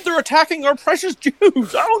instead they're attacking our precious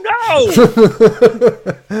Jews.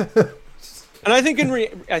 Oh no! And I think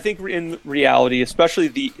in reality, especially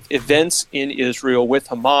the events in Israel with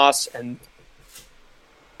Hamas and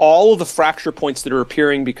all of the fracture points that are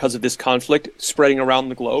appearing because of this conflict spreading around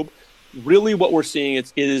the globe, really what we're seeing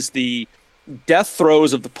is the death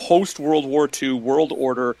throes of the post-World War II world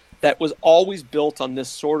order that was always built on this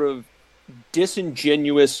sort of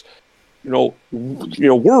disingenuous, we're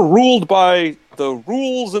ruled by the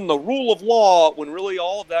rules and the rule of law, when really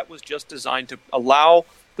all of that was just designed to allow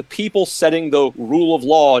the people setting the rule of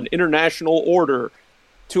law and international order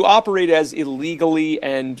to operate as illegally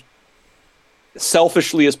and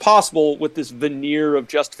selfishly as possible with this veneer of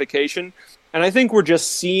justification. And I think we're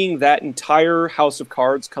just seeing that entire house of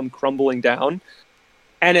cards come crumbling down.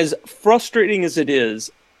 And as frustrating as it is,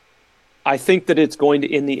 I think that it's going to,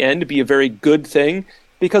 in the end, be a very good thing,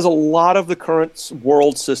 because a lot of the current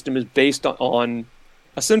world system is based on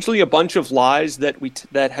essentially a bunch of lies that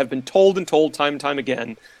have been told and told time and time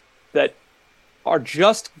again that are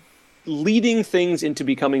just leading things into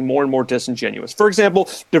becoming more and more disingenuous. For example,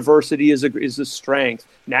 diversity is a strength,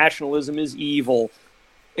 nationalism is evil,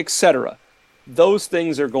 etc. Those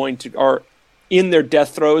things are in their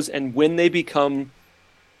death throes, and when they become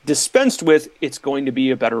dispensed with, it's going to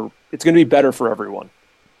be better for everyone.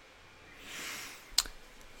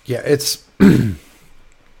 Yeah, it's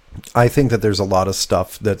I think that there's a lot of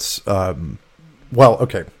stuff that's, to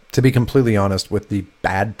be completely honest, with the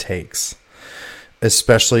bad takes,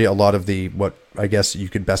 especially a lot of the, what I guess you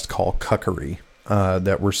could best call cuckery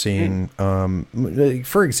that we're seeing.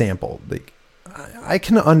 For example, I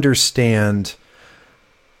can understand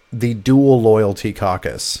the dual loyalty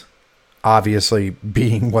caucus, obviously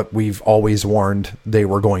being what we've always warned they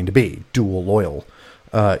were going to be, dual loyal.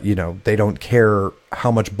 They don't care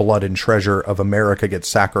how much blood and treasure of America gets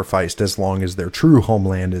sacrificed as long as their true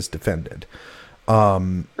homeland is defended.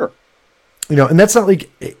 Sure. And that's not like,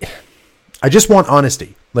 I just want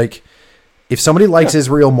honesty. Like, if somebody likes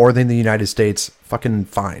Israel more than the United States, fucking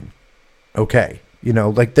fine. Okay.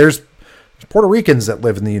 Like there's Puerto Ricans that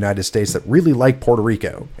live in the United States that really like Puerto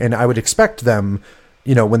Rico. And I would expect them,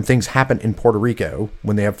 when things happen in Puerto Rico,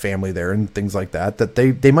 when they have family there and things like that, that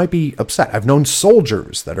they might be upset. I've known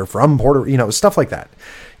soldiers that are from Puerto, stuff like that.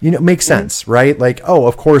 It makes sense, right? Like, oh,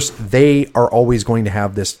 of course, they are always going to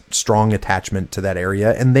have this strong attachment to that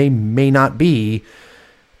area, and they may not be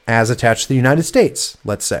as attached to the United States,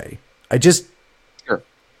 let's say. I just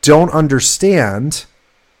don't understand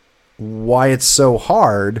why it's so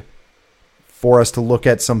hard for us to look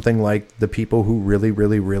at something like the people who really,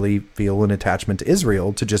 really, really feel an attachment to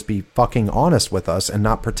Israel to just be fucking honest with us and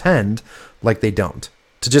not pretend like they don't.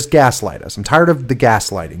 To just gaslight us. I'm tired of the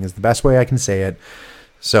gaslighting is the best way I can say it.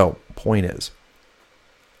 So, point is,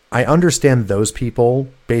 I understand those people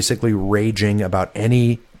basically raging about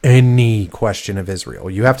any question of Israel.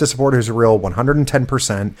 You have to support Israel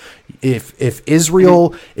 110%. If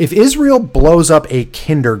Israel blows up a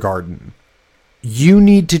kindergarten, you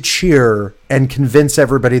need to cheer and convince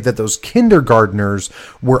everybody that those kindergartners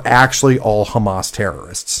were actually all Hamas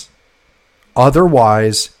terrorists.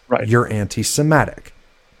 Otherwise, you're anti-Semitic.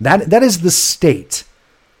 That is the state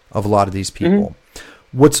of a lot of these people.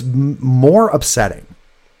 What's more upsetting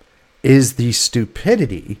is the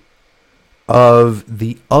stupidity of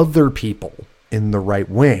the other people in the right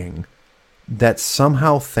wing that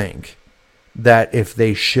somehow think that if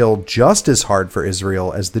they shill just as hard for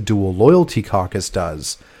Israel as the Dual Loyalty Caucus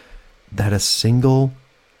does, that a single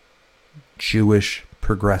Jewish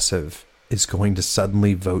progressive is going to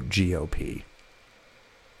suddenly vote GOP.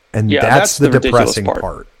 And that's the depressing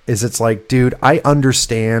part. Is it's like, dude, I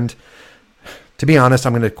understand. To be honest,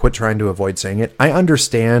 I'm going to quit trying to avoid saying it. I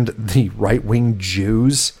understand the right-wing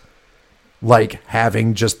Jews like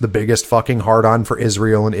having just the biggest fucking hard-on for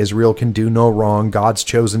Israel, and Israel can do no wrong, God's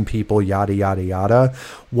chosen people, yada, yada, yada.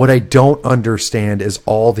 What I don't understand is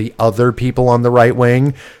all the other people on the right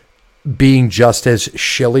wing being just as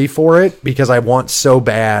shilly for it, because I want so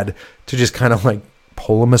bad to just kind of like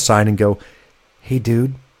pull them aside and go, hey,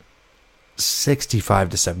 dude, 65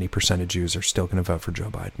 to 70% of Jews are still going to vote for Joe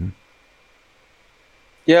Biden.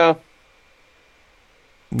 Yeah.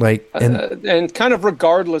 Like, and kind of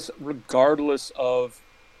regardless of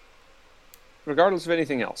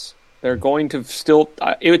anything else, they're going to still.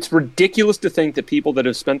 It's ridiculous to think that people that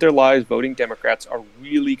have spent their lives voting Democrats are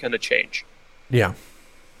really going to change. Yeah.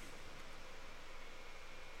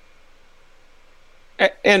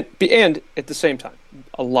 And at the same time,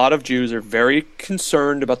 a lot of Jews are very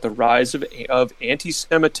concerned about the rise of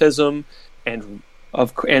anti-Semitism, and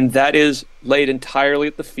that is laid entirely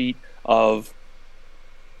at the feet of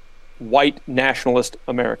white nationalist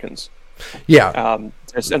Americans. Yeah.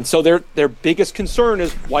 And so their biggest concern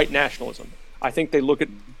is white nationalism. I think they look at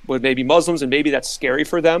maybe Muslims, and maybe that's scary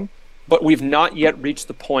for them, but we've not yet reached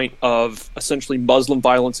the point of essentially Muslim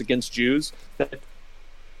violence against Jews. That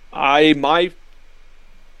my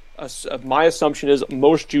assumption is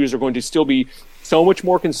most Jews are going to still be so much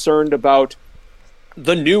more concerned about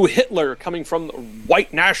the new Hitler coming from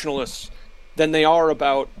white nationalists than they are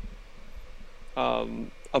about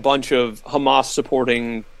a bunch of Hamas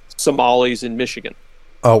supporting Somalis in Michigan.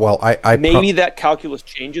 Oh, well, maybe that calculus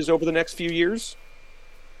changes over the next few years,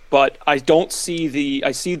 but I don't see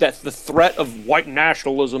I see that the threat of white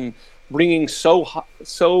nationalism ringing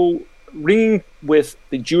with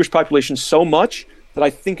the Jewish population so much that I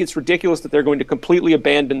think it's ridiculous that they're going to completely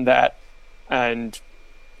abandon that and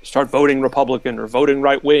start voting Republican or voting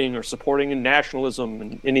right wing or supporting nationalism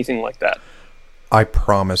and anything like that. I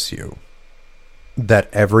promise you that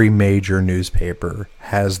every major newspaper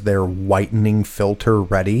has their whitening filter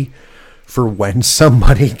ready for when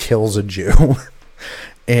somebody kills a Jew.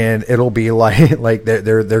 And it'll be like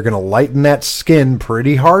they're going to lighten that skin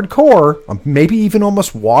pretty hardcore, maybe even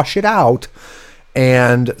almost wash it out.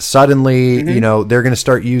 And suddenly, they're going to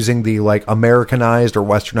start using the like Americanized or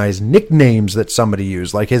Westernized nicknames that somebody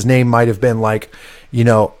used. Like his name might have been like,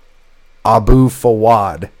 Abu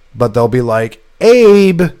Fawad, but they'll be like,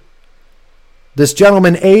 Abe, this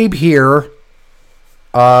gentleman Abe here,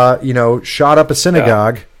 shot up a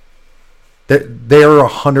synagogue. Yeah. They're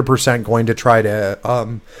 100% going to try to,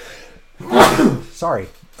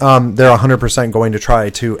 they're 100% going to try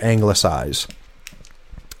to anglicize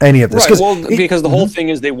any of this. Right. Because the whole thing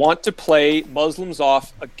is they want to play Muslims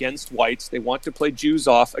off against whites. They want to play Jews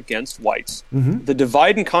off against whites. Mm-hmm. The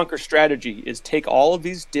divide and conquer strategy is take all of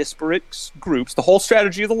these disparate groups. The whole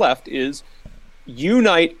strategy of the left is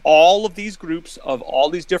unite all of these groups of all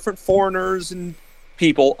these different foreigners and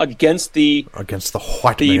people against the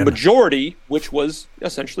white man. majority, which was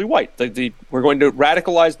essentially white. We're going to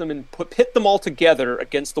radicalize them and pit them all together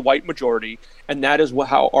against the white majority, and that is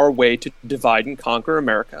how our way to divide and conquer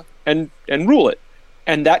America and rule it.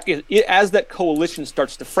 And that as that coalition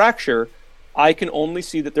starts to fracture, I can only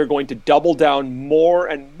see that they're going to double down more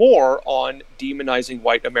and more on demonizing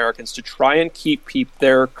white Americans to try and keep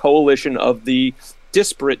their coalition of the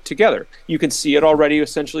disparate together. You can see it already.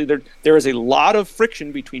 Essentially, there is a lot of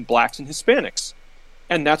friction between blacks and Hispanics,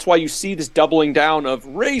 and that's why you see this doubling down of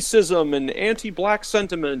racism and anti-black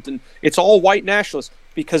sentiment, and it's all white nationalists,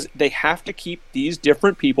 because they have to keep these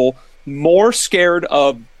different people more scared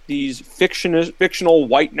of these fictional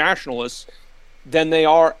white nationalists than they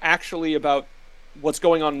are actually about what's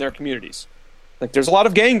going on in their communities. Like, there's a lot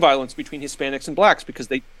of gang violence between Hispanics and blacks because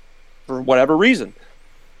they, for whatever reason.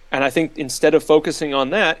 And I think instead of focusing on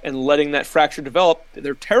that and letting that fracture develop,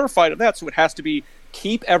 they're terrified of that. So it has to be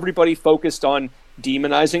keep everybody focused on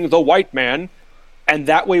demonizing the white man, and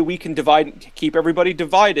that way we can keep everybody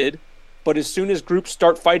divided. But as soon as groups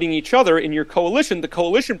start fighting each other in your coalition, the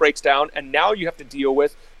coalition breaks down, and now you have to deal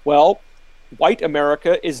with, well, white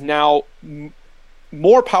America is now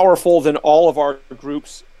more powerful than all of our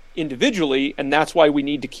groups individually, and that's why we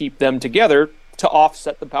need to keep them together to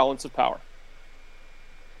offset the balance of power.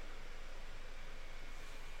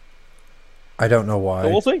 I don't know why. So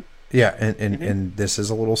we'll see. Yeah, and this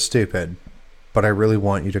is a little stupid, but I really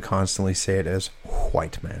want you to constantly say it as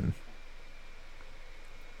white men.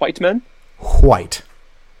 White men? White.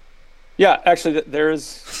 Yeah, actually,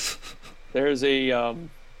 there's a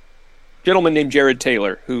gentleman named Jared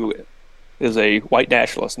Taylor who is a white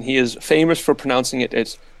nationalist, and he is famous for pronouncing it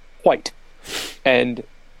as white. And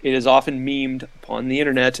it is often memed upon the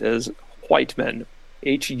internet as white men.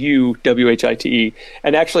 Huwhite.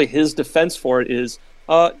 And actually his defense for it is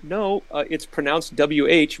no, it's pronounced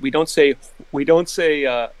WH. We don't say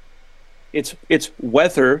it's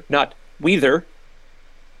weather, not weather.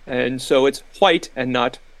 And so it's white and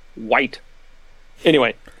not white.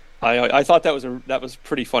 Anyway, I thought that was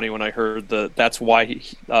pretty funny when I heard that's why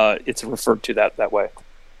it's referred to that way.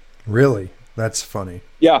 Really? That's funny.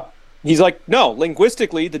 Yeah. He's like, no,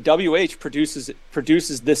 linguistically, the WH produces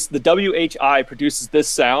this, the WHI produces this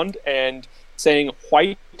sound, and saying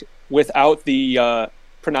white without the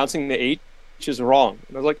pronouncing the H is wrong.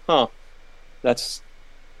 And I was like, huh,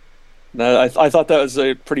 I thought that was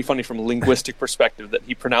pretty funny from a linguistic perspective, that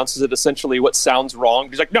he pronounces it essentially what sounds wrong.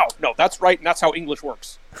 He's like, no, that's right, and that's how English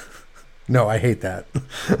works. No, I hate that.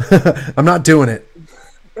 I'm not doing it.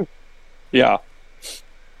 Yeah.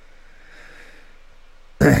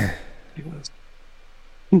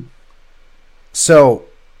 So,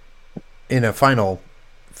 in a final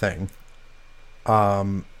thing,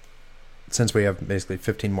 since we have basically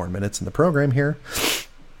 15 more minutes in the program here,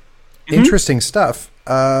 interesting stuff.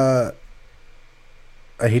 I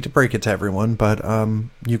hate to break it to everyone, but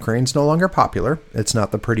Ukraine's no longer popular. It's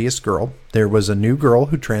not the prettiest girl. There was a new girl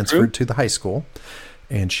who transferred to the high school,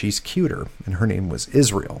 and she's cuter, and her name was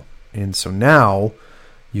Israel. And so now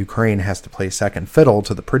Ukraine has to play second fiddle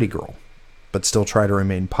to the pretty girl, but still try to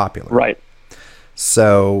remain popular. Right.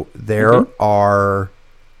 So there are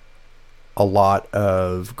a lot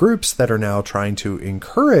of groups that are now trying to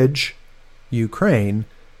encourage Ukraine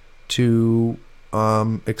to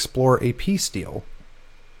explore a peace deal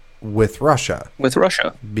with Russia.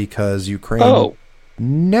 Because Ukraine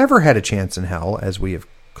never had a chance in hell, as we have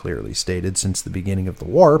clearly stated since the beginning of the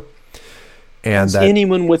war. And as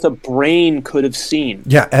anyone with a brain could have seen.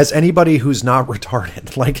 Yeah, as anybody who's not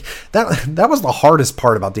retarded. Like, that was the hardest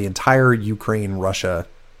part about the entire Ukraine-Russia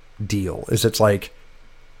deal, is it's like,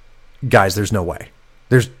 guys, there's no way.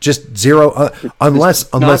 There's just zero,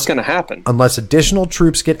 unless not going to happen. Unless additional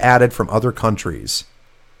troops get added from other countries,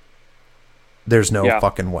 there's no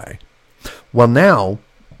fucking way. Well, now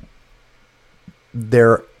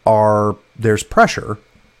there's pressure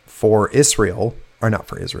for Israel, or not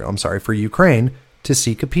for Israel, I'm sorry, for Ukraine to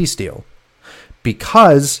seek a peace deal,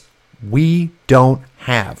 because we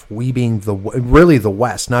being really the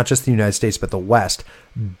West, not just the United States, but the West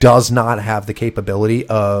does not have the capability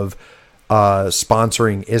of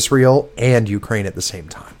sponsoring Israel and Ukraine at the same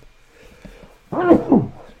time.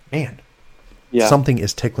 Man, something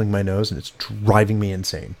is tickling my nose and it's driving me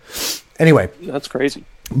insane. Anyway, that's crazy.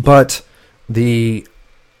 But the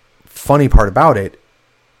funny part about it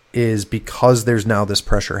is, because there's now this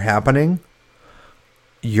pressure happening,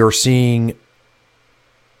 you're seeing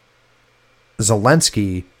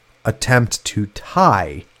Zelensky attempt to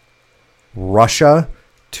tie Russia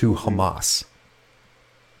to Hamas.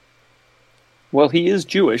 Well, he is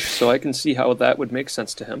Jewish, so I can see how that would make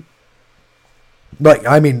sense to him. Like,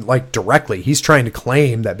 I mean, like directly, he's trying to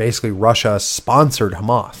claim that basically Russia sponsored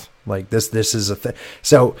Hamas. Like this is a thing.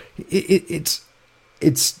 So it's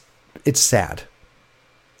sad.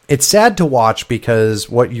 It's sad to watch because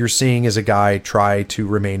what you're seeing is a guy try to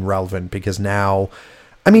remain relevant because now,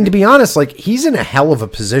 I mean, to be honest, like he's in a hell of a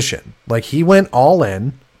position. Like he went all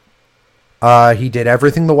in. He did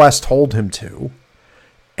everything the West told him to.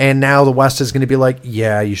 And now the West is going to be like,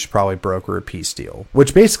 yeah, you should probably broker a peace deal,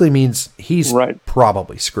 which basically means he's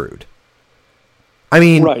probably screwed. I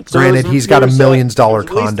mean, granted, he's got $1 million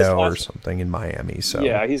condo or something in Miami. So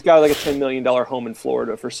yeah, he's got like a $10 million home in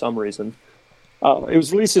Florida for some reason. It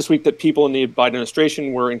was released this week that people in the Biden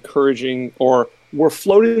administration were encouraging or were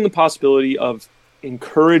floating the possibility of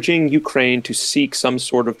encouraging Ukraine to seek some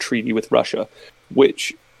sort of treaty with Russia,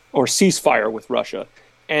 or ceasefire with Russia.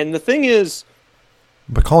 And the thing is,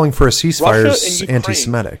 but calling for a ceasefire is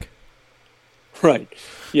anti-Semitic. Right.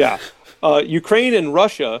 Yeah. Ukraine and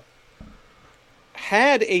Russia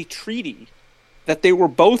had a treaty that they were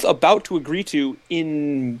both about to agree to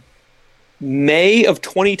in May of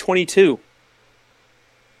 2022.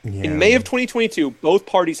 Yeah. In May of 2022, both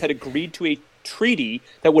parties had agreed to a treaty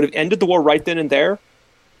that would have ended the war right then and there.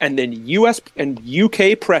 And then US and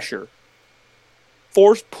UK pressure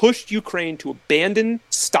pushed Ukraine to abandon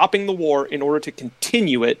stopping the war in order to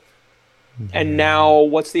continue it. Mm-hmm. And now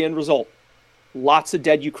what's the end result? Lots of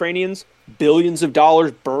dead Ukrainians, billions of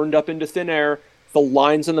dollars burned up into thin air. The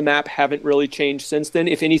lines on the map haven't really changed since then.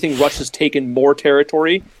 If anything, Russia's taken more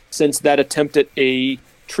territory since that attempt at a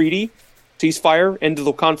treaty, ceasefire, end of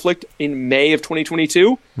the conflict in May of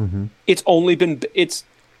 2022. Mm-hmm.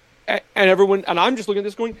 And I'm just looking at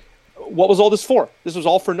this going, what was all this for? This was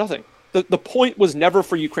all for nothing. The point was never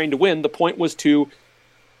for Ukraine to win. The point was to,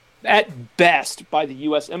 at best, by the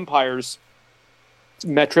U.S. empire's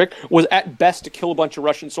metric, was at best to kill a bunch of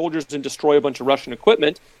Russian soldiers and destroy a bunch of Russian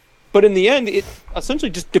equipment. But in the end, it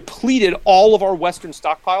essentially just depleted all of our Western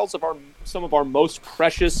stockpiles of some of our most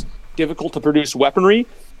precious, difficult-to-produce weaponry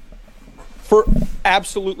for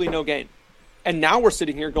absolutely no gain. And now we're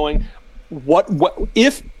sitting here going, what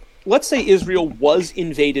if... Let's say Israel was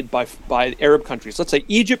invaded by Arab countries. Let's say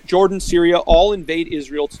Egypt, Jordan, Syria all invade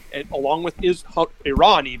Israel, along with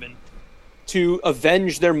Iran even, to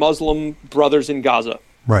avenge their Muslim brothers in Gaza.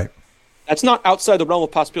 Right. That's not outside the realm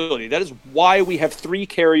of possibility. That is why we have 3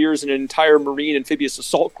 carriers and an entire marine amphibious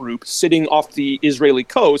assault group sitting off the Israeli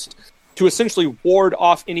coast to essentially ward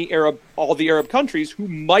off all the Arab countries who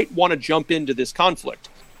might want to jump into this conflict.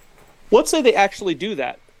 Let's say they actually do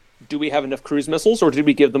that. Do we have enough cruise missiles, or did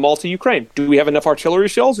we give them all to Ukraine? Do we have enough artillery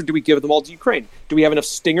shells, or do we give them all to Ukraine? Do we have enough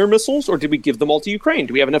Stinger missiles, or did we give them all to Ukraine?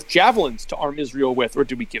 Do we have enough javelins to arm Israel with, or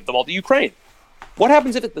did we give them all to Ukraine? What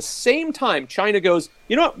happens if at the same time China goes,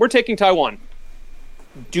 you know what, we're taking Taiwan?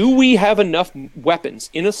 Do we have enough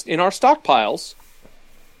weapons in our stockpiles,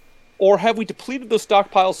 or have we depleted those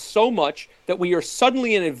stockpiles so much that we are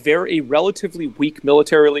suddenly in a relatively weak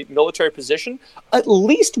military position, at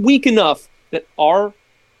least weak enough that our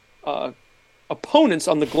opponents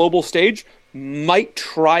on the global stage might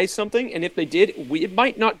try something, and if they did, it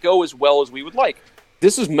might not go as well as we would like.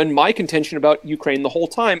 This has been my contention about Ukraine the whole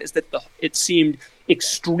time, is that it seemed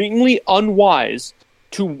extremely unwise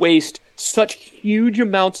to waste such huge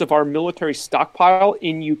amounts of our military stockpile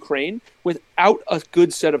in Ukraine without a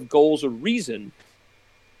good set of goals or reason.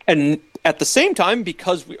 And at the same time,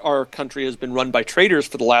 because our country has been run by traitors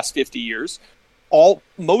for the last 50 years,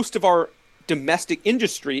 most of our domestic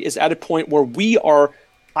industry is at a point where we are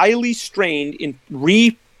highly strained in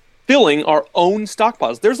refilling our own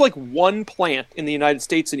stockpiles. There's like one plant in the United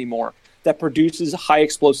States anymore that produces high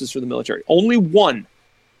explosives for the military. Only one.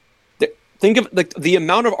 Think of the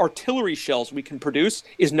amount of artillery shells we can produce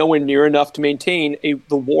is nowhere near enough to maintain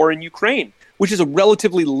the war in Ukraine, which is a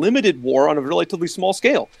relatively limited war on a relatively small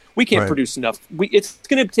scale. We can't produce enough. It's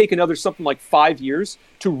going to take another something like 5 years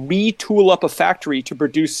to retool up a factory to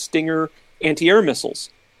produce Stinger anti-air missiles.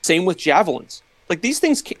 Same with javelins. Like these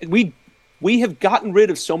things, we have gotten rid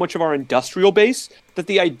of so much of our industrial base that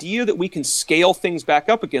the idea that we can scale things back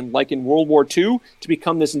up again, like in World War II, to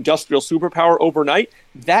become this industrial superpower overnight,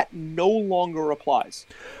 that no longer applies.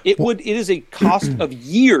 It is a cost of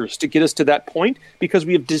years to get us to that point because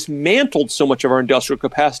we have dismantled so much of our industrial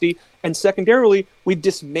capacity, and secondarily, we've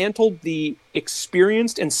dismantled the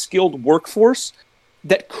experienced and skilled workforce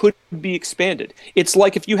that could be expanded. It's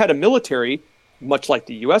like if you had a military, much like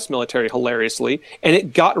the U.S. military, hilariously, and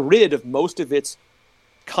it got rid of most of its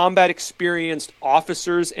combat experienced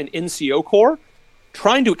officers and NCO corps,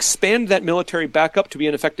 trying to expand that military back up to be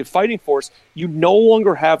an effective fighting force, you no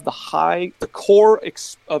longer have the core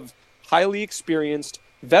of highly experienced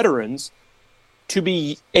veterans to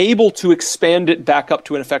be able to expand it back up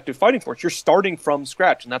to an effective fighting force. You're starting from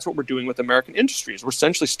scratch, and that's what we're doing with American industries. We're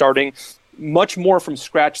essentially starting much more from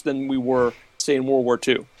scratch than we were, say, in World War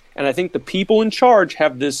II. And I think the people in charge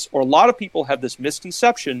have this, or a lot of people have this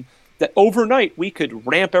misconception that overnight we could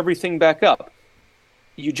ramp everything back up.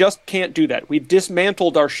 You just can't do that. We've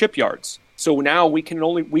dismantled our shipyards. So now we can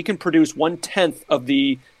produce 1/10 of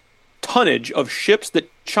the tonnage of ships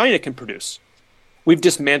that China can produce. We've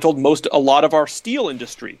dismantled a lot of our steel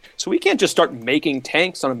industry. So we can't just start making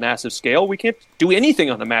tanks on a massive scale. We can't do anything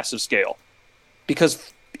on a massive scale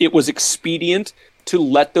because it was expedient to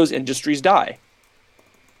let those industries die.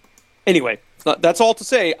 Anyway, that's all to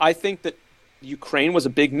say. I think that Ukraine was a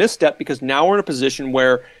big misstep because now we're in a position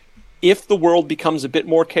where if the world becomes a bit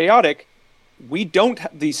more chaotic, we don't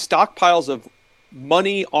have these stockpiles of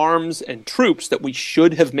money, arms, and troops that we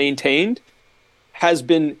should have maintained has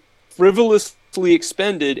been frivolously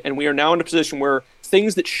expended, and we are now in a position where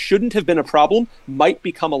things that shouldn't have been a problem might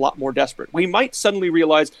become a lot more desperate. We might suddenly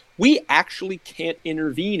realize we actually can't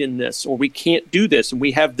intervene in this, or we can't do this, and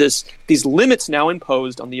we have these limits now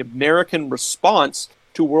imposed on the American response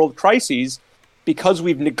to world crises because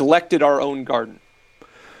we've neglected our own garden.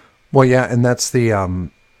 Well, yeah, and that's the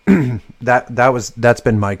that's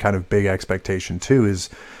been my kind of big expectation too, is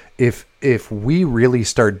if we really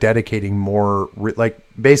start dedicating more, like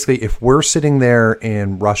basically if we're sitting there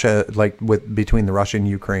in Russia, like between the Russia and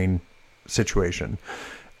Ukraine situation,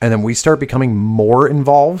 and then we start becoming more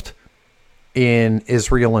involved in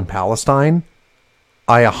Israel and Palestine,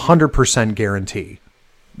 I 100% guarantee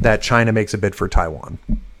that China makes a bid for Taiwan,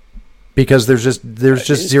 because there's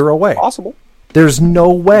just zero way possible. There's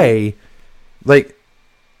no way, like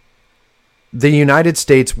the United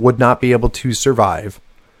States would not be able to survive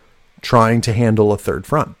trying to handle a third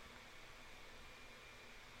front.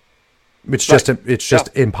 It's just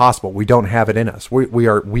impossible. We don't have it in us.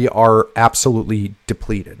 We are absolutely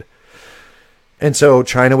depleted. And so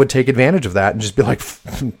China would take advantage of that and just be like,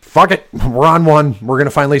 fuck it, we're on one. We're going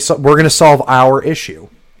to solve our issue.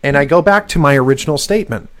 And I go back to my original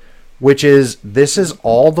statement, which is this is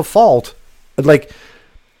all the fault. Like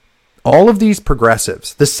all of these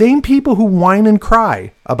progressives, the same people who whine and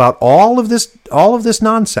cry about all of this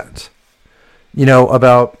nonsense,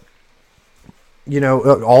 about,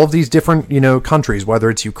 all of these different, countries, whether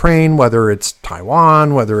it's Ukraine, whether it's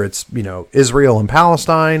Taiwan, whether it's, Israel and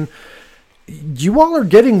Palestine, you all are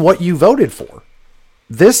getting what you voted for.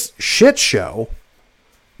 This shit show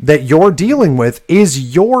that you're dealing with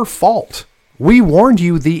is your fault. We warned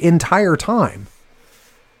you the entire time.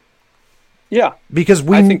 Yeah, because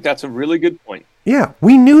I think that's a really good point. Yeah,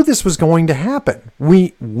 we knew this was going to happen.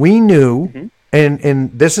 We knew, mm-hmm.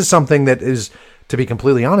 and this is something that is, to be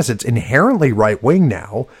completely honest, it's inherently right wing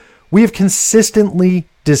now. We have consistently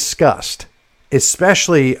discussed,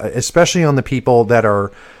 especially on the people that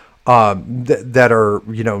are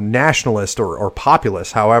nationalist or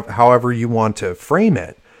populist, however you want to frame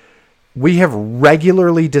it. We have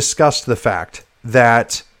regularly discussed the fact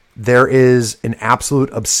that there is an absolute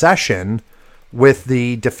obsession with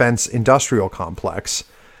the defense industrial complex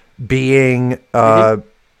being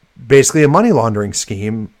basically a money laundering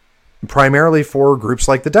scheme, primarily for groups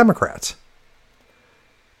like the Democrats.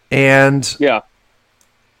 And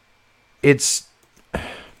it's, I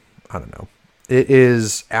don't know, it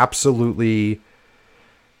is absolutely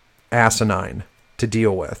asinine to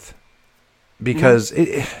deal with, because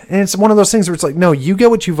and it's one of those things where it's like, no, you get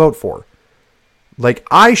what you vote for. Like,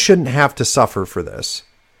 I shouldn't have to suffer for this.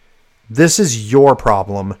 This is your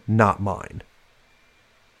problem, not mine.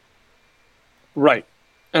 Right.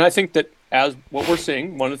 And I think that as what we're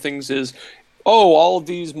seeing, one of the things is, all of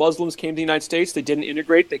these Muslims came to the United States, they didn't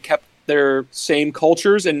integrate, they kept their same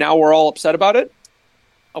cultures, and now we're all upset about it.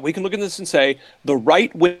 We can look at this and say, the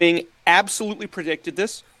right wing absolutely predicted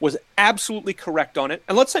this, was absolutely correct on it.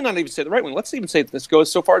 And let's not even say the right wing, let's even say that this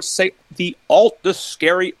goes so far as to say the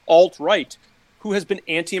scary alt-right, who has been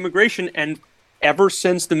anti-immigration, and ever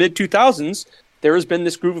since the mid-2000s, there has been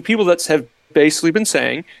this group of people that have basically been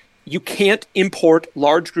saying, you can't import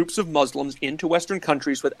large groups of Muslims into Western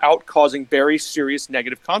countries without causing very serious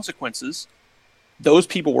negative consequences. Those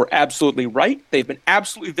people were absolutely right. They've been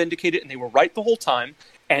absolutely vindicated, and they were right the whole time.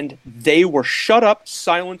 And they were shut up,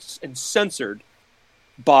 silenced, and censored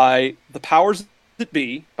by the powers that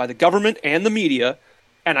be, by the government and the media.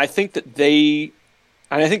 And I think that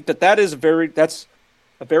that's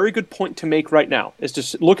a very good point to make right now, is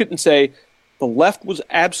to look at it and say the left was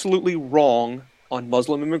absolutely wrong on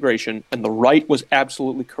Muslim immigration and the right was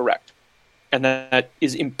absolutely correct. And that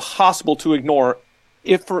is impossible to ignore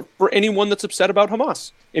for anyone that's upset about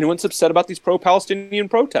Hamas, anyone that's upset about these pro-Palestinian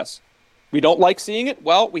protests. We don't like seeing it.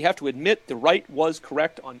 Well, we have to admit the right was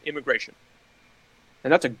correct on immigration.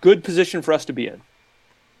 And that's a good position for us to be in.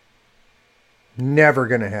 Never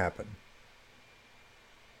going to happen.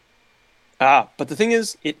 But the thing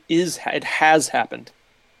is, it has happened.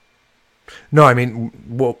 No, I mean,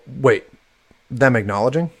 well, wait. Them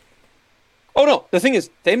acknowledging? Oh, no. The thing is,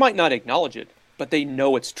 they might not acknowledge it, but they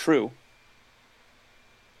know it's true.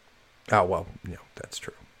 Oh, well, that's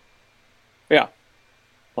true. Yeah.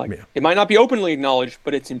 It might not be openly acknowledged,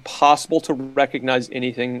 but it's impossible to recognize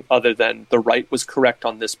anything other than the right was correct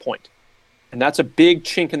on this point. And that's a big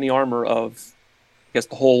chink in the armor of, I guess,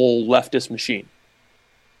 the whole leftist machine.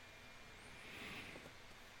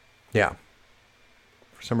 Yeah.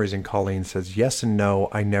 For some reason, Colleen says, yes and no,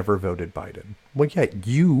 I never voted Biden. Well, yeah,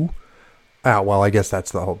 you... well, I guess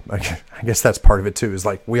that's I guess that's part of it too, is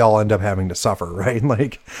like, we all end up having to suffer, right?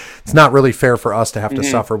 Like, it's not really fair for us to have to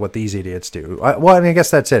suffer what these idiots do. Well, I mean, I guess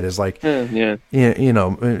that's it, is like, and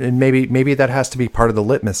maybe that has to be part of the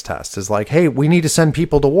litmus test, is like, hey, we need to send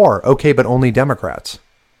people to war. Okay, but only Democrats.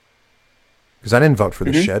 Because I didn't vote for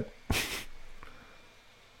this shit.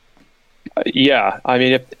 Yeah, I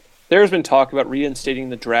mean, if there's been talk about reinstating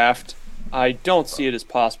the draft, I don't see it as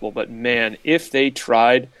possible, but man, if they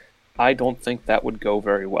tried, I don't think that would go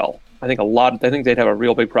very well. I think they'd have a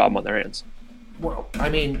real big problem on their hands. Well, I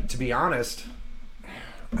mean, to be honest,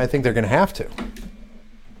 I think they're going to have to.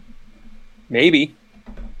 Maybe.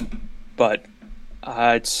 But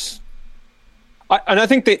and I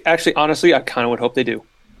think they actually, honestly, I kind of would hope they do.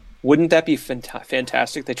 Wouldn't that be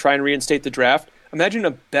fantastic? They try and reinstate the draft. Imagine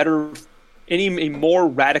a more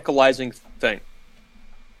radicalizing thing.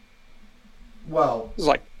 Well, it's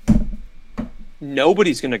like,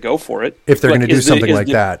 nobody's going to go for it. If they're going to do something like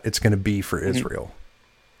that, it's going to be for Israel.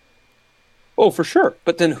 Oh, for sure.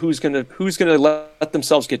 But then who's going to let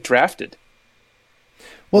themselves get drafted?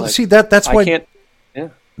 Well, see, that's why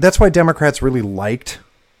Democrats really liked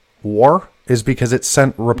war, is because it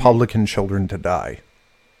sent Republican children to die.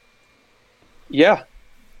 Yeah.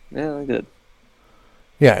 Yeah, they did.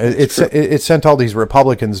 Yeah, it sent all these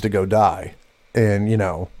Republicans to go die. And,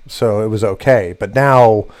 so it was okay. But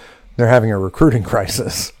now they're having a recruiting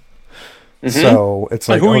crisis. So it's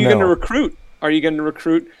like, who are you going to recruit? Are you going to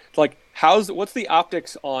recruit, like, what's the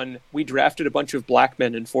optics on, we drafted a bunch of black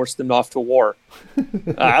men and forced them off to war?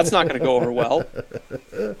 That's not going to go over well.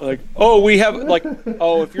 Like,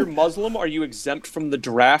 if you're Muslim, are you exempt from the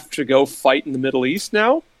draft to go fight in the Middle East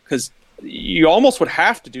now? Because you almost would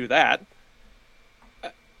have to do that.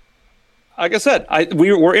 Like I said,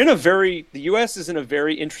 the U.S. is in a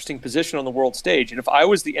very interesting position on the world stage. And if I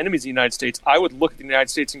was the enemies of the United States, I would look at the United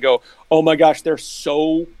States and go, oh my gosh, they're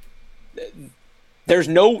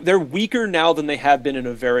weaker now than they have been in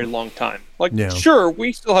a very long time. Sure,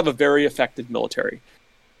 we still have a very effective military,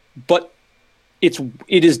 but it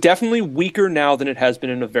is definitely weaker now than it has been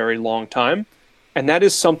in a very long time. And that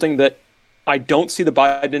is something that I don't see the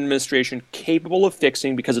Biden administration capable of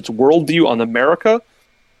fixing, because its worldview on America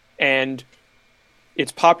and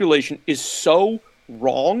its population is so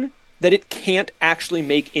wrong that it can't actually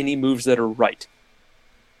make any moves that are right.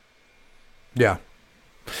 Yeah.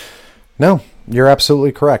 No, you're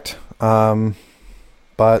absolutely correct.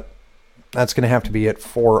 But that's going to have to be it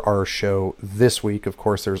for our show this week. Of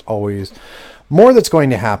course, there's always more that's going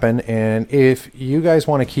to happen. And if you guys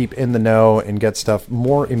want to keep in the know and get stuff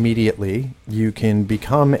more immediately, you can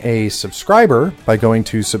become a subscriber by going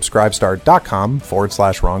to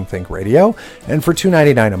subscribestar.com/wrongthinkradio. And for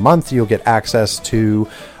 $2.99 a month, you'll get access to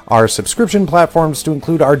our subscription platforms, to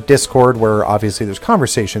include our Discord, where obviously there's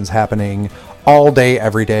conversations happening all day,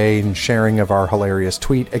 every day, and sharing of our hilarious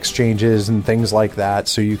tweet exchanges and things like that.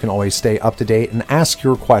 So you can always stay up to date and ask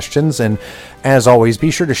your questions. And as always,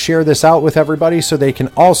 be sure to share this out with everybody so they can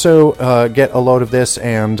also get a load of this.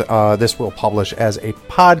 And this will publish as a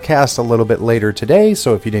podcast a little bit later today.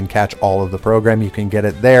 So if you didn't catch all of the program, you can get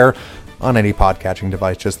it there on any podcatching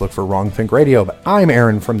device. Just look for Wrong Think Radio. But I'm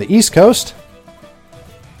Aaron from the East Coast.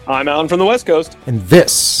 I'm Alan from the West Coast. And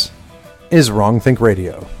this is Wrong Think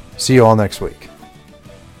Radio. See you all next week.